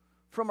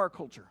from our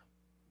culture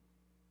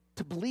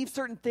to believe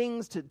certain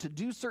things, to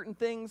do certain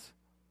things,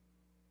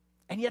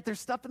 and yet there's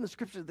stuff in the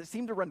scriptures that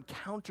seem to run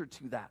counter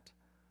to that.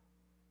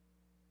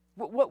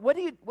 What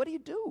do you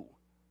do?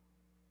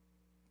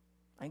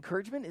 My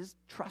encouragement is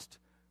trust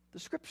the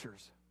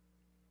scriptures.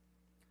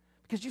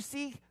 Because you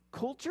see,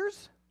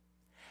 cultures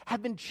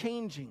have been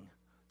changing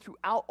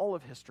throughout all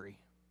of history.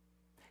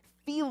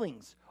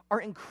 Feelings are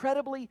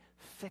incredibly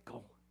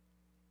fickle.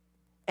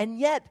 And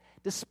yet,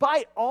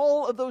 despite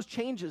all of those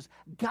changes,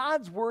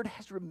 God's word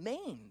has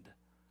remained.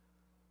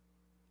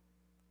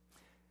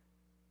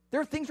 There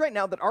are things right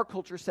now that our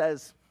culture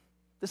says,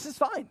 this is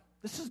fine,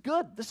 this is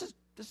good, this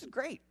is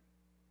great.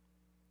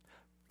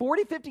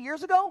 40, 50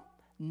 years ago,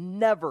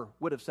 never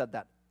would have said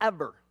that,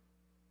 ever.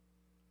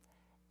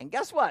 And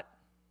guess what?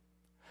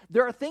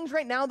 There are things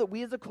right now that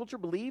we as a culture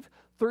believe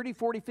 30,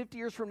 40, 50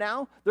 years from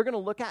now, they're going to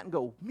look at and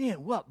go,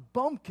 man, what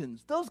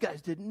bumpkins. Those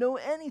guys didn't know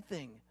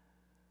anything.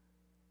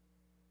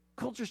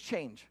 Cultures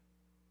change.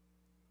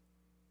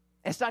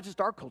 And it's not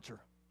just our culture,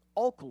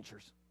 all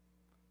cultures.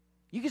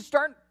 You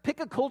can pick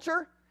a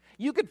culture.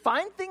 You could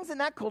find things in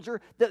that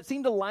culture that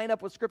seem to line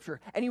up with Scripture.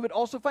 And you would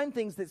also find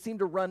things that seem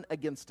to run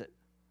against it.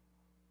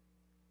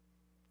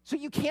 So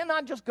you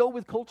cannot just go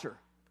with culture.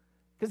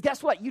 Because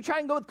guess what? You try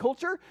and go with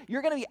culture,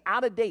 you're going to be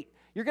out of date.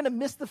 You're going to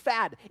miss the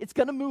fad. It's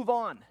going to move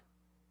on.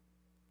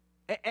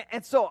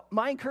 And so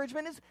my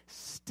encouragement is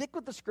stick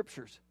with the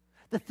scriptures.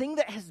 The thing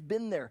that has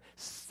been there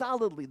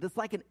solidly, that's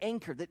like an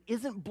anchor that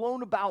isn't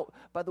blown about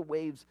by the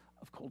waves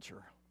of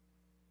culture.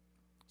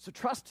 So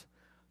trust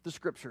the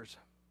Scriptures.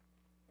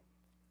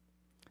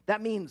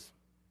 That means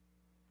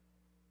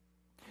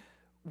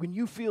when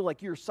you feel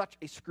like you're such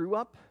a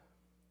screw-up,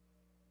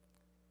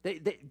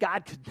 that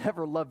God could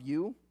never love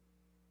you,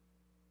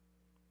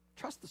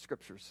 trust the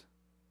Scriptures,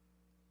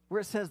 where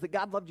it says that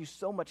God loved you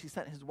so much, he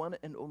sent his one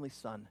and only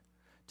Son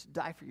to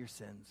die for your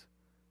sins.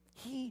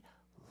 He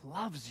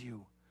loves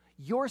you.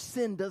 Your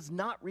sin does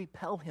not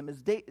repel him.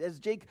 As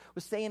Jake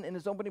was saying in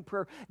his opening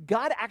prayer,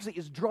 God actually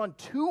is drawn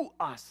to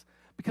us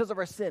because of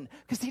our sin,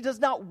 because he does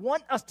not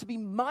want us to be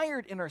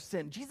mired in our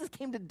sin. Jesus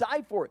came to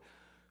die for it,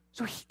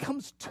 so he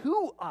comes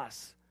to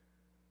us.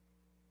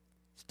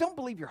 So don't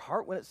believe your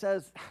heart when it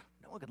says,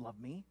 no one could love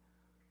me.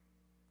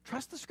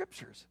 Trust the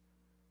Scriptures.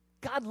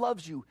 God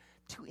loves you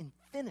to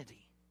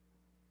infinity.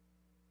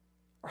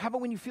 Or how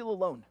about when you feel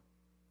alone?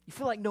 You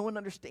feel like no one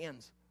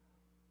understands.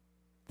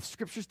 The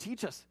Scriptures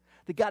teach us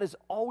that God is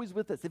always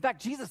with us. In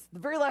fact, Jesus, the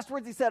very last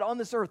words he said on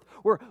this earth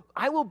were,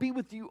 I will be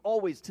with you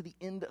always to the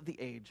end of the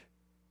age.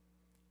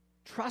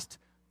 Trust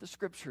the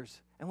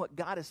Scriptures and what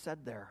God has said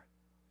there.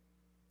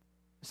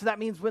 So that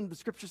means when the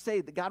Scriptures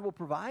say that God will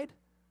provide,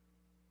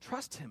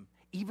 trust him,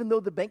 even though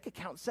the bank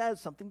account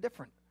says something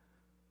different.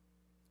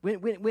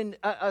 When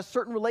a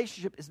certain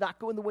relationship is not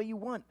going the way you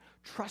want,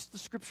 trust the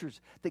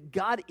Scriptures that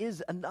God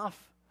is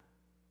enough,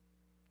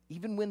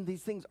 even when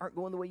these things aren't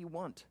going the way you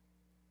want.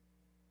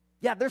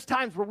 Yeah, there's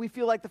times where we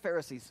feel like the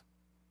Pharisees,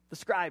 the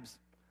scribes.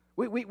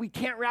 We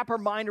can't wrap our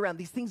mind around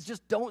these things,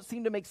 just don't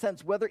seem to make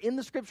sense, whether in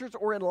the Scriptures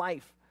or in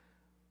life.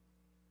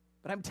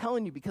 But I'm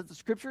telling you, because the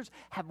Scriptures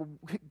have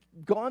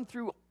gone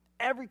through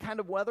every kind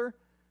of weather,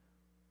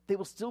 they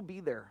will still be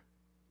there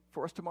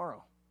for us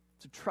tomorrow.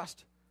 So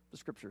trust the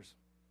Scriptures.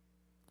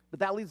 But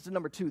that leads to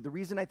number 2. The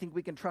reason I think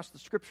we can trust the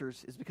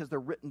Scriptures is because they're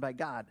written by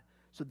God.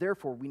 So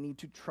therefore, we need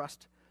to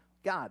trust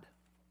God.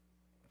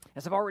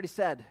 As I've already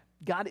said,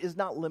 God is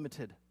not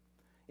limited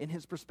in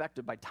his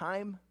perspective by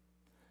time,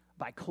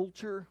 by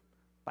culture,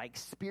 by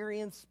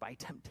experience, by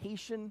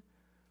temptation.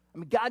 I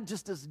mean, God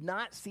just does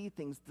not see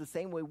things the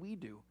same way we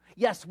do.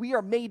 Yes, we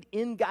are made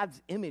in God's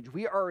image.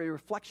 We are a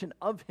reflection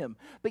of him.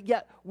 But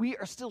yet, we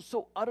are still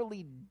so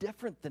utterly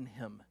different than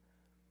him.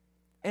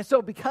 And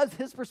so because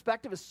his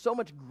perspective is so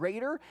much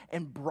greater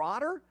and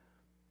broader,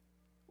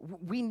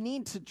 we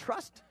need to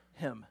trust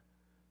him.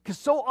 Because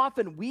so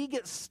often we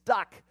get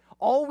stuck.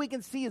 All we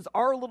can see is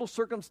our little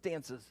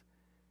circumstances.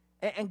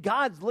 And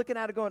God's looking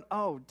at it going,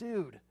 oh,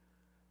 dude,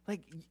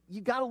 like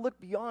you got to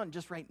look beyond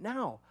just right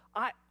now.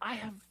 I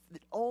have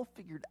it all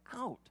figured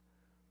out.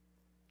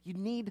 You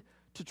need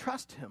to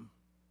trust him.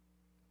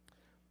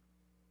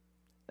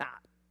 Now,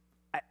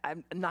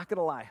 I'm not going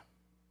to lie.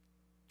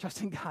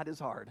 Trusting God is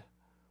hard.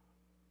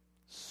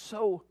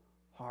 So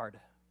hard.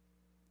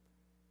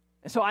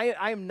 And so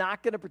I am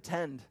not going to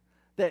pretend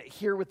that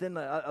here within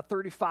a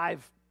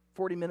 35,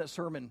 40-minute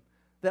sermon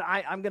that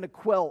I'm going to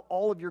quell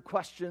all of your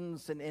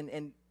questions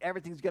and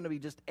everything's going to be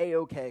just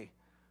A-okay.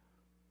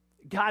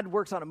 God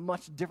works on a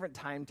much different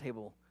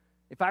timetable.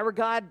 If I were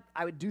God,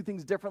 I would do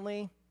things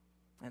differently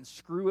and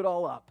screw it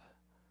all up.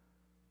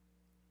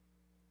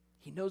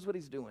 He knows what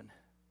he's doing.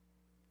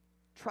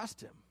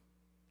 Trust him.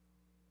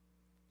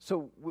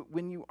 So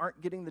when you aren't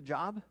getting the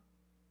job,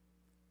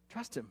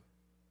 trust him,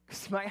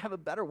 because he might have a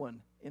better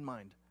one in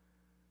mind.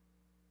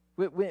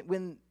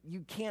 When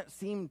you can't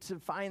seem to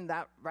find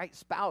that right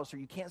spouse or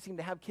you can't seem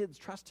to have kids,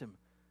 trust him.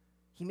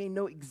 He may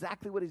know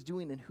exactly what he's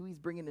doing and who he's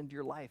bringing into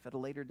your life at a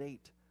later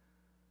date.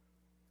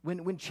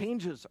 When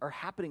changes are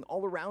happening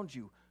all around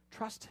you,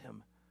 trust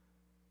him.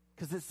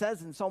 Because it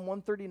says in Psalm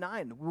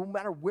 139, no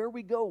matter where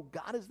we go,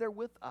 God is there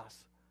with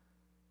us.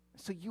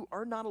 So you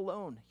are not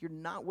alone. You're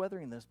not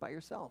weathering this by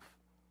yourself.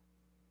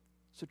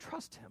 So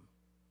trust him.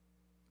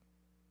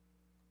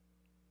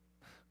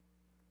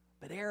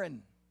 But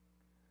Aaron,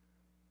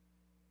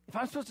 if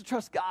I'm supposed to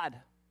trust God,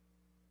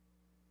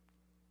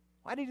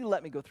 why did he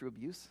let me go through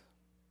abuse?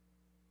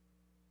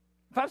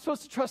 If I'm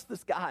supposed to trust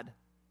this God,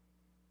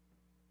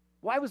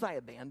 why was I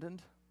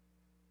abandoned?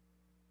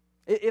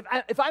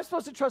 If I'm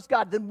supposed to trust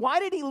God, then why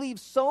did he leave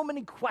so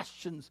many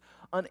questions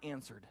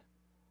unanswered?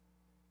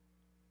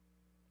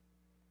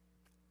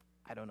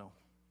 I don't know.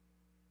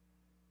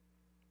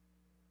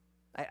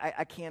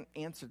 I can't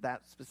answer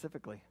that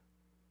specifically.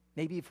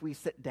 Maybe if we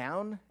sit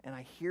down and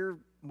I hear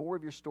more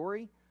of your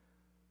story.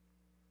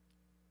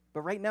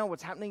 But right now,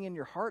 what's happening in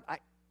your heart, I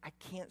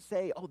can't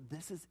say, oh,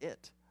 this is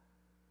it.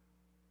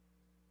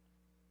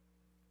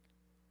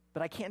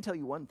 But I can tell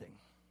you one thing.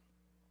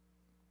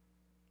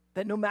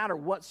 That no matter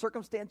what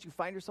circumstance you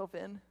find yourself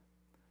in,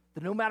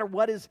 that no matter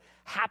what is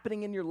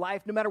happening in your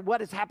life, no matter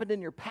what has happened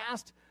in your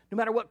past, no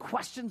matter what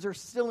questions are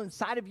still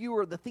inside of you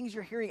or the things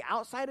you're hearing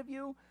outside of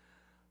you,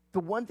 the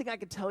one thing I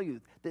could tell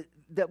you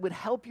that would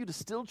help you to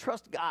still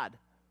trust God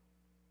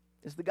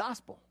is the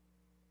gospel.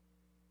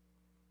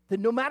 That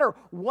no matter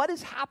what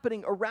is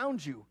happening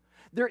around you,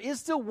 there is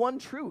still one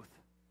truth.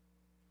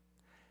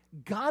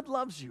 God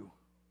loves you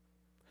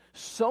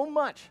so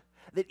much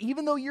that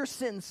even though your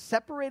sins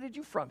separated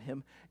you from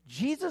him,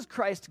 Jesus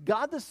Christ,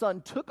 God the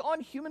Son, took on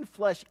human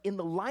flesh in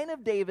the line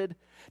of David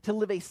to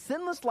live a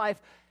sinless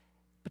life,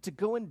 but to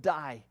go and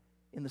die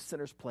in the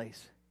sinner's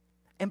place.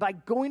 And by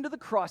going to the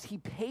cross, he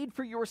paid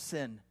for your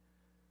sin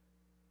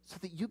so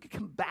that you could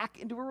come back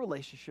into a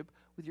relationship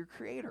with your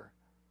Creator.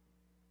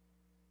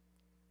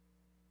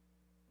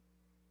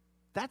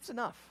 That's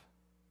enough.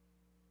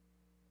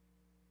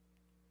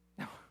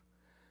 Now,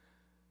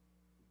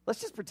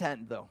 let's just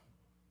pretend, though.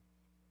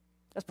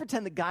 Let's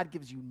pretend that God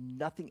gives you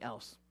nothing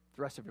else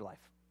the rest of your life.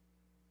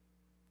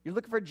 You're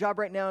looking for a job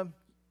right now,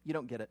 you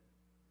don't get it.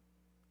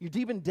 You're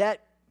deep in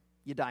debt,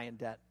 you die in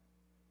debt.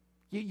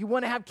 You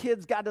want to have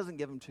kids, God doesn't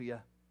give them to you.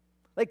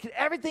 Like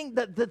everything,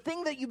 the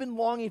thing that you've been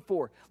longing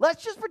for.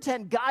 Let's just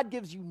pretend God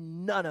gives you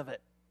none of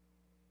it.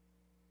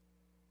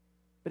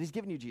 But he's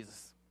given you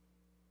Jesus.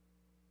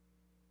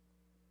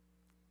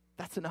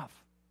 That's enough.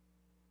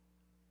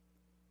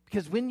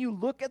 Because when you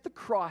look at the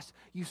cross,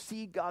 you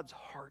see God's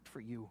heart for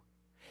you.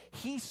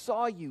 He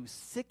saw you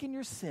sick in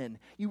your sin.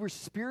 You were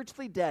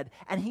spiritually dead,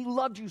 and he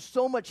loved you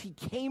so much he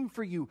came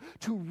for you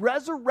to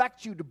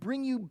resurrect you, to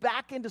bring you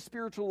back into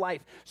spiritual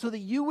life so that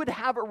you would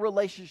have a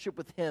relationship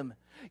with him.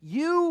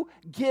 You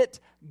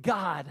get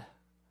God,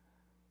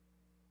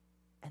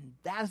 and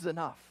that is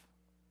enough.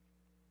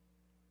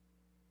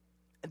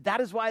 And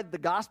that is why the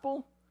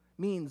gospel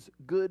means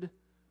good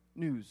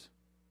news.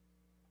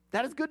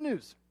 That is good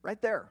news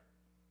right there.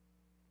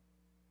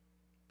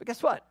 But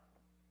guess what?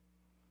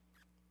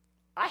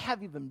 I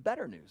have even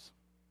better news.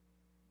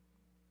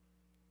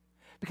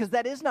 Because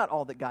that is not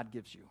all that God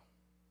gives you.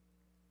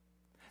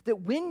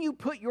 That when you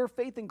put your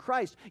faith in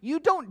Christ, you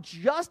don't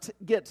just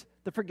get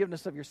the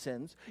forgiveness of your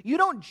sins. You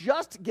don't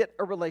just get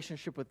a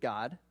relationship with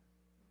God.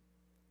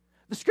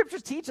 The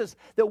scriptures teach us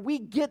that we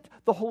get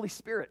the Holy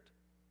Spirit.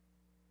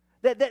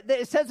 That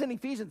it says in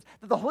Ephesians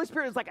that the Holy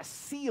Spirit is like a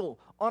seal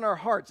on our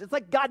hearts. It's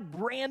like God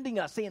branding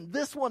us, saying,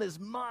 this one is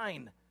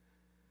mine.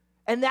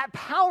 And that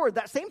power,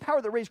 that same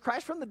power that raised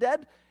Christ from the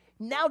dead,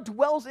 now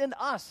dwells in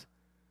us.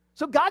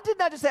 So God did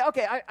not just say,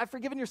 okay, I've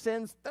forgiven your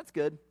sins. That's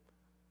good.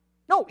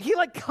 No, he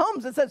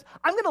comes and says,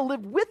 I'm going to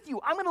live with you.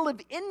 I'm going to live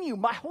in you.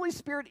 My Holy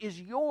Spirit is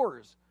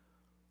yours.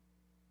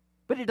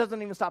 But he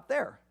doesn't even stop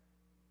there.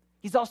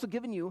 He's also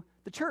given you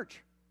the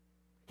church.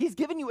 He's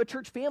given you a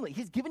church family.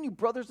 He's given you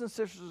brothers and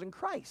sisters in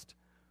Christ.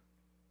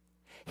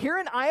 Here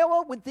in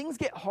Iowa, when things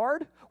get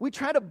hard, we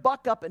try to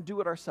buck up and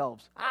do it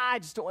ourselves. I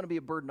just don't want to be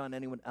a burden on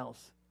anyone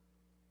else.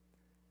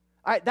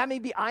 All right, that may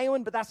be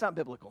Iowan, but that's not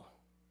biblical.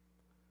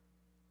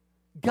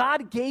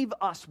 God gave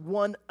us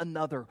one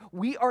another.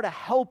 We are to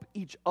help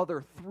each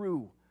other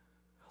through.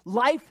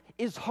 Life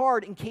is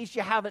hard in case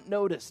you haven't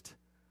noticed.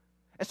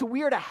 And so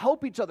we are to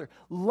help each other,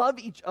 love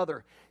each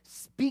other,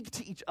 speak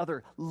to each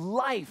other,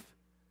 life,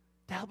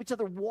 to help each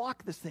other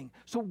walk this thing.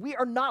 So we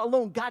are not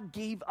alone. God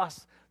gave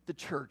us the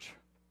church.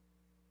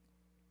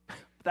 But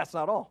that's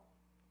not all.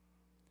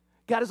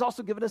 God has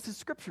also given us his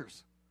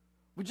scriptures.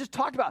 We just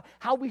talked about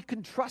how we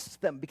can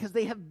trust them because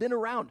they have been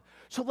around.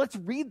 So let's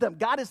read them.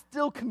 God is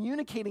still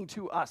communicating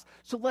to us.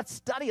 So let's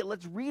study it.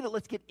 Let's read it.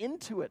 Let's get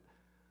into it.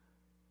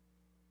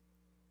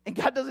 And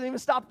God doesn't even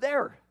stop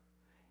there.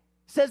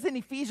 It says in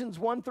Ephesians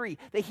 1:3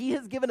 that he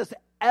has given us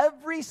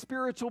every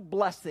spiritual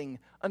blessing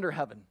under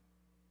heaven.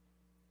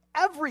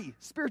 Every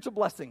spiritual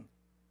blessing.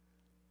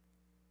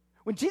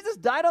 When Jesus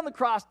died on the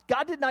cross,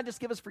 God did not just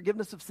give us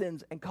forgiveness of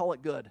sins and call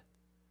it good.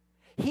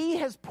 He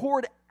has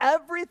poured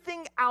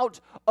everything out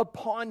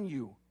upon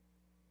you.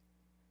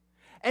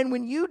 And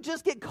when you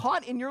just get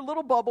caught in your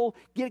little bubble,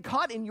 get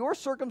caught in your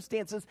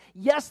circumstances,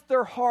 yes,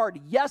 they're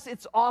hard. Yes,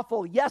 it's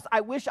awful. Yes,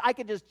 I wish I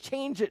could just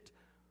change it.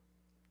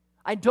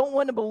 I don't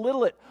want to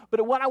belittle it.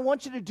 But what I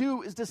want you to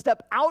do is to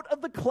step out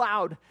of the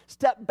cloud,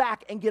 step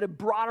back and get a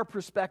broader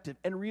perspective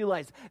and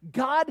realize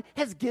God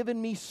has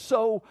given me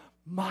so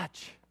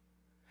much.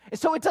 And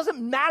so it doesn't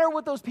matter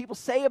what those people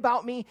say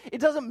about me. It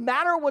doesn't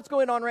matter what's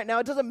going on right now.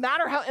 It doesn't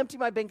matter how empty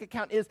my bank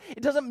account is.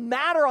 It doesn't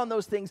matter on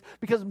those things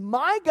because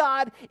my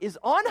God is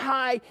on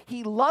high.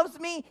 He loves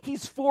me.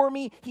 He's for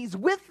me. He's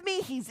with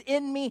me. He's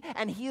in me.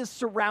 And he is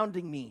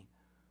surrounding me.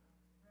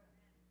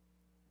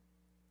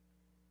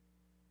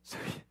 So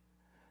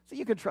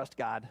you can trust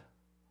God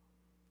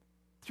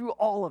through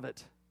all of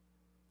it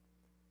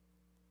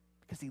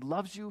because he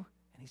loves you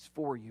and he's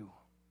for you.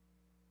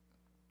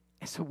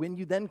 And so when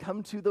you then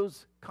come to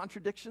those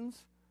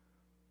contradictions,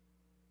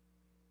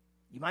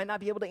 you might not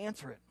be able to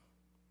answer it,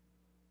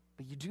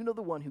 but you do know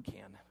the one who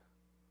can.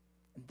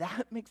 And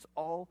that makes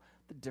all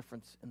the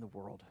difference in the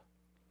world.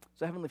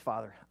 So Heavenly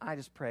Father, I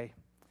just pray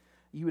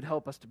you would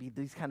help us to be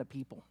these kind of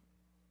people,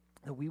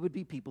 that we would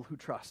be people who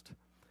trust,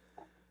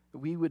 that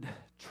we would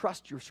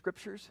trust your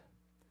scriptures,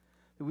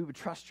 that we would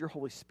trust your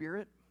Holy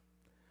Spirit,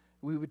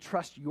 that we would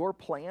trust your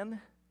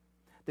plan,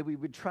 that we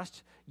would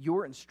trust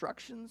your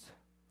instructions,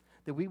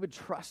 that we would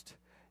trust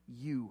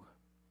you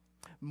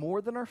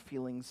more than our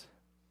feelings,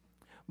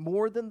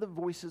 more than the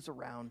voices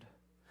around,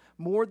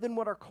 more than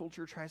what our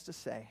culture tries to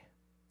say,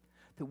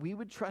 that we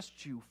would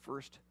trust you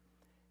first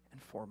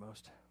and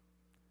foremost.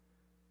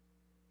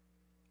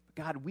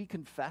 God, we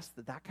confess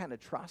that kind of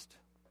trust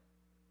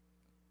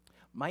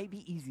might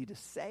be easy to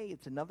say,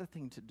 it's another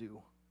thing to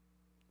do.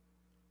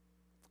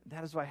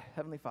 That is why,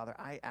 Heavenly Father,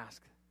 I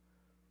ask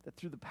that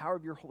through the power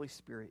of your Holy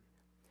Spirit,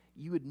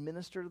 you would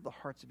minister to the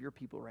hearts of your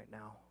people right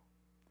now.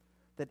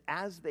 That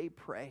as they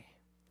pray,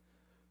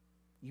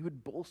 you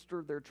would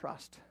bolster their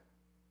trust.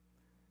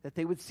 That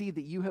they would see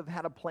that you have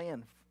had a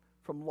plan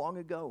from long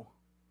ago.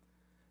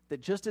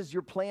 That just as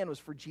your plan was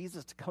for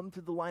Jesus to come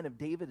through the line of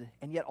David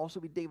and yet also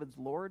be David's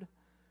Lord,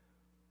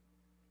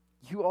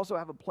 you also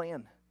have a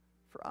plan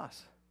for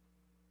us.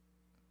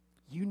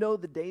 You know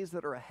the days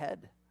that are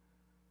ahead.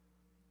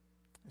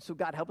 And so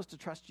God, help us to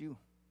trust you,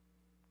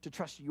 to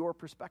trust your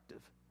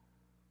perspective.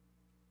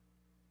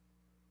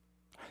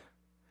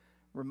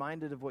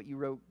 Reminded of what you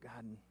wrote,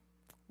 God, in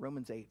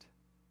Romans 8,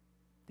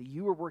 that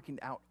you are working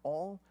out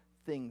all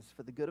things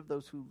for the good of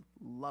those who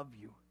love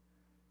you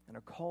and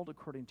are called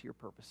according to your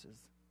purposes.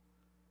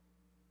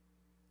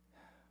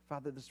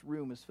 Father, this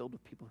room is filled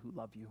with people who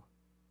love you.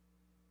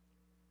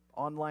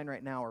 Online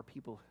right now are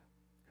people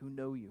who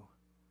know you.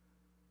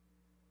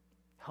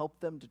 Help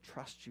them to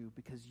trust you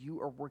because you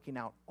are working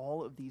out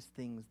all of these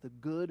things, the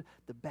good,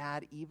 the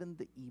bad, even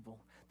the evil,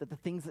 that the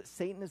things that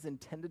Satan has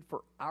intended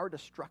for our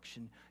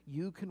destruction,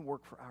 you can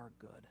work for our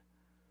good.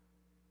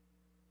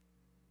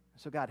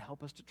 So God,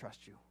 help us to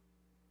trust you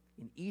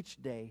in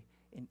each day,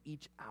 in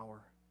each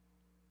hour.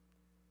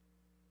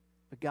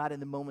 But God, in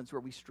the moments where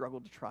we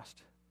struggle to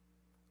trust,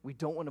 we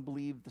don't want to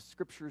believe the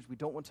scriptures, we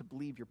don't want to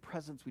believe your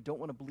presence, we don't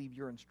want to believe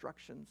your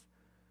instructions.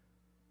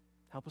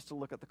 Help us to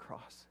look at the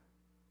cross,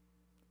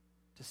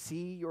 to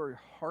see your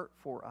heart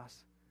for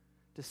us,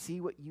 to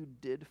see what you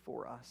did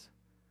for us,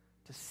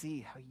 to see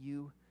how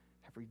you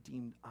have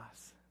redeemed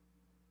us.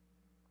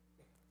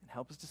 And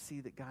help us to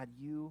see that, God,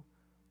 you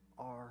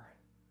are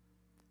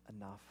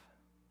enough.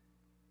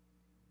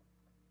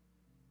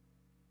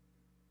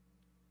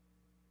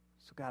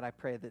 So, God, I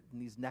pray that in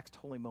these next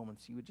holy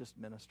moments, you would just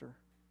minister.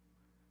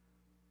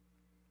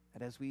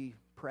 That as we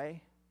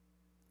pray,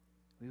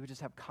 we would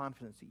just have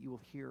confidence that you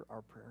will hear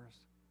our prayers.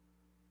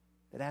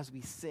 That as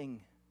we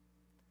sing,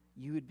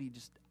 you would be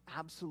just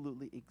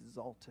absolutely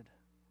exalted.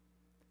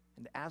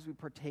 And as we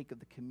partake of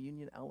the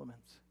communion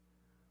elements,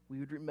 we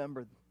would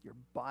remember your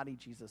body,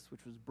 Jesus,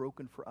 which was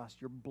broken for us,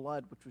 your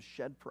blood, which was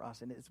shed for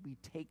us. And as we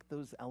take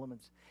those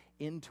elements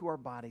into our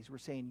bodies, we're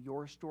saying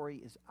your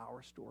story is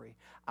our story.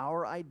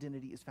 Our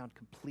identity is found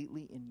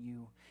completely in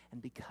you.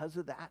 And because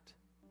of that,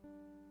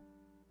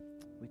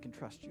 we can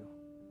trust you.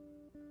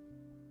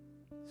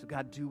 So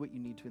God, do what you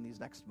need to in these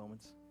next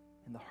moments,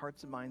 in the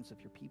hearts and minds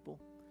of your people.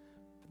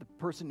 For the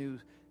person who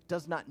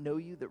does not know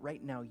you, that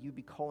right now you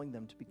be calling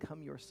them to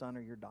become your son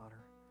or your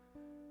daughter.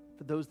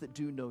 For those that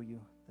do know you,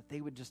 that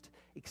they would just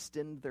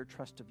extend their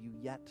trust of you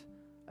yet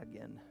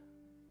again.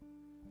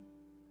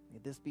 May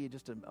this be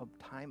just a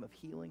time of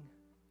healing,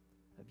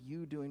 of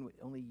you doing what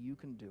only you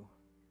can do.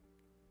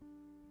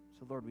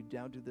 So Lord, we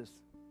now do this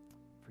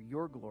for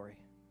your glory,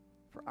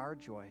 for our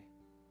joy,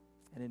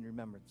 and in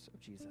remembrance of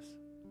Jesus.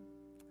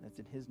 And it's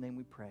in his name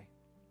we pray.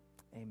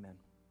 Amen.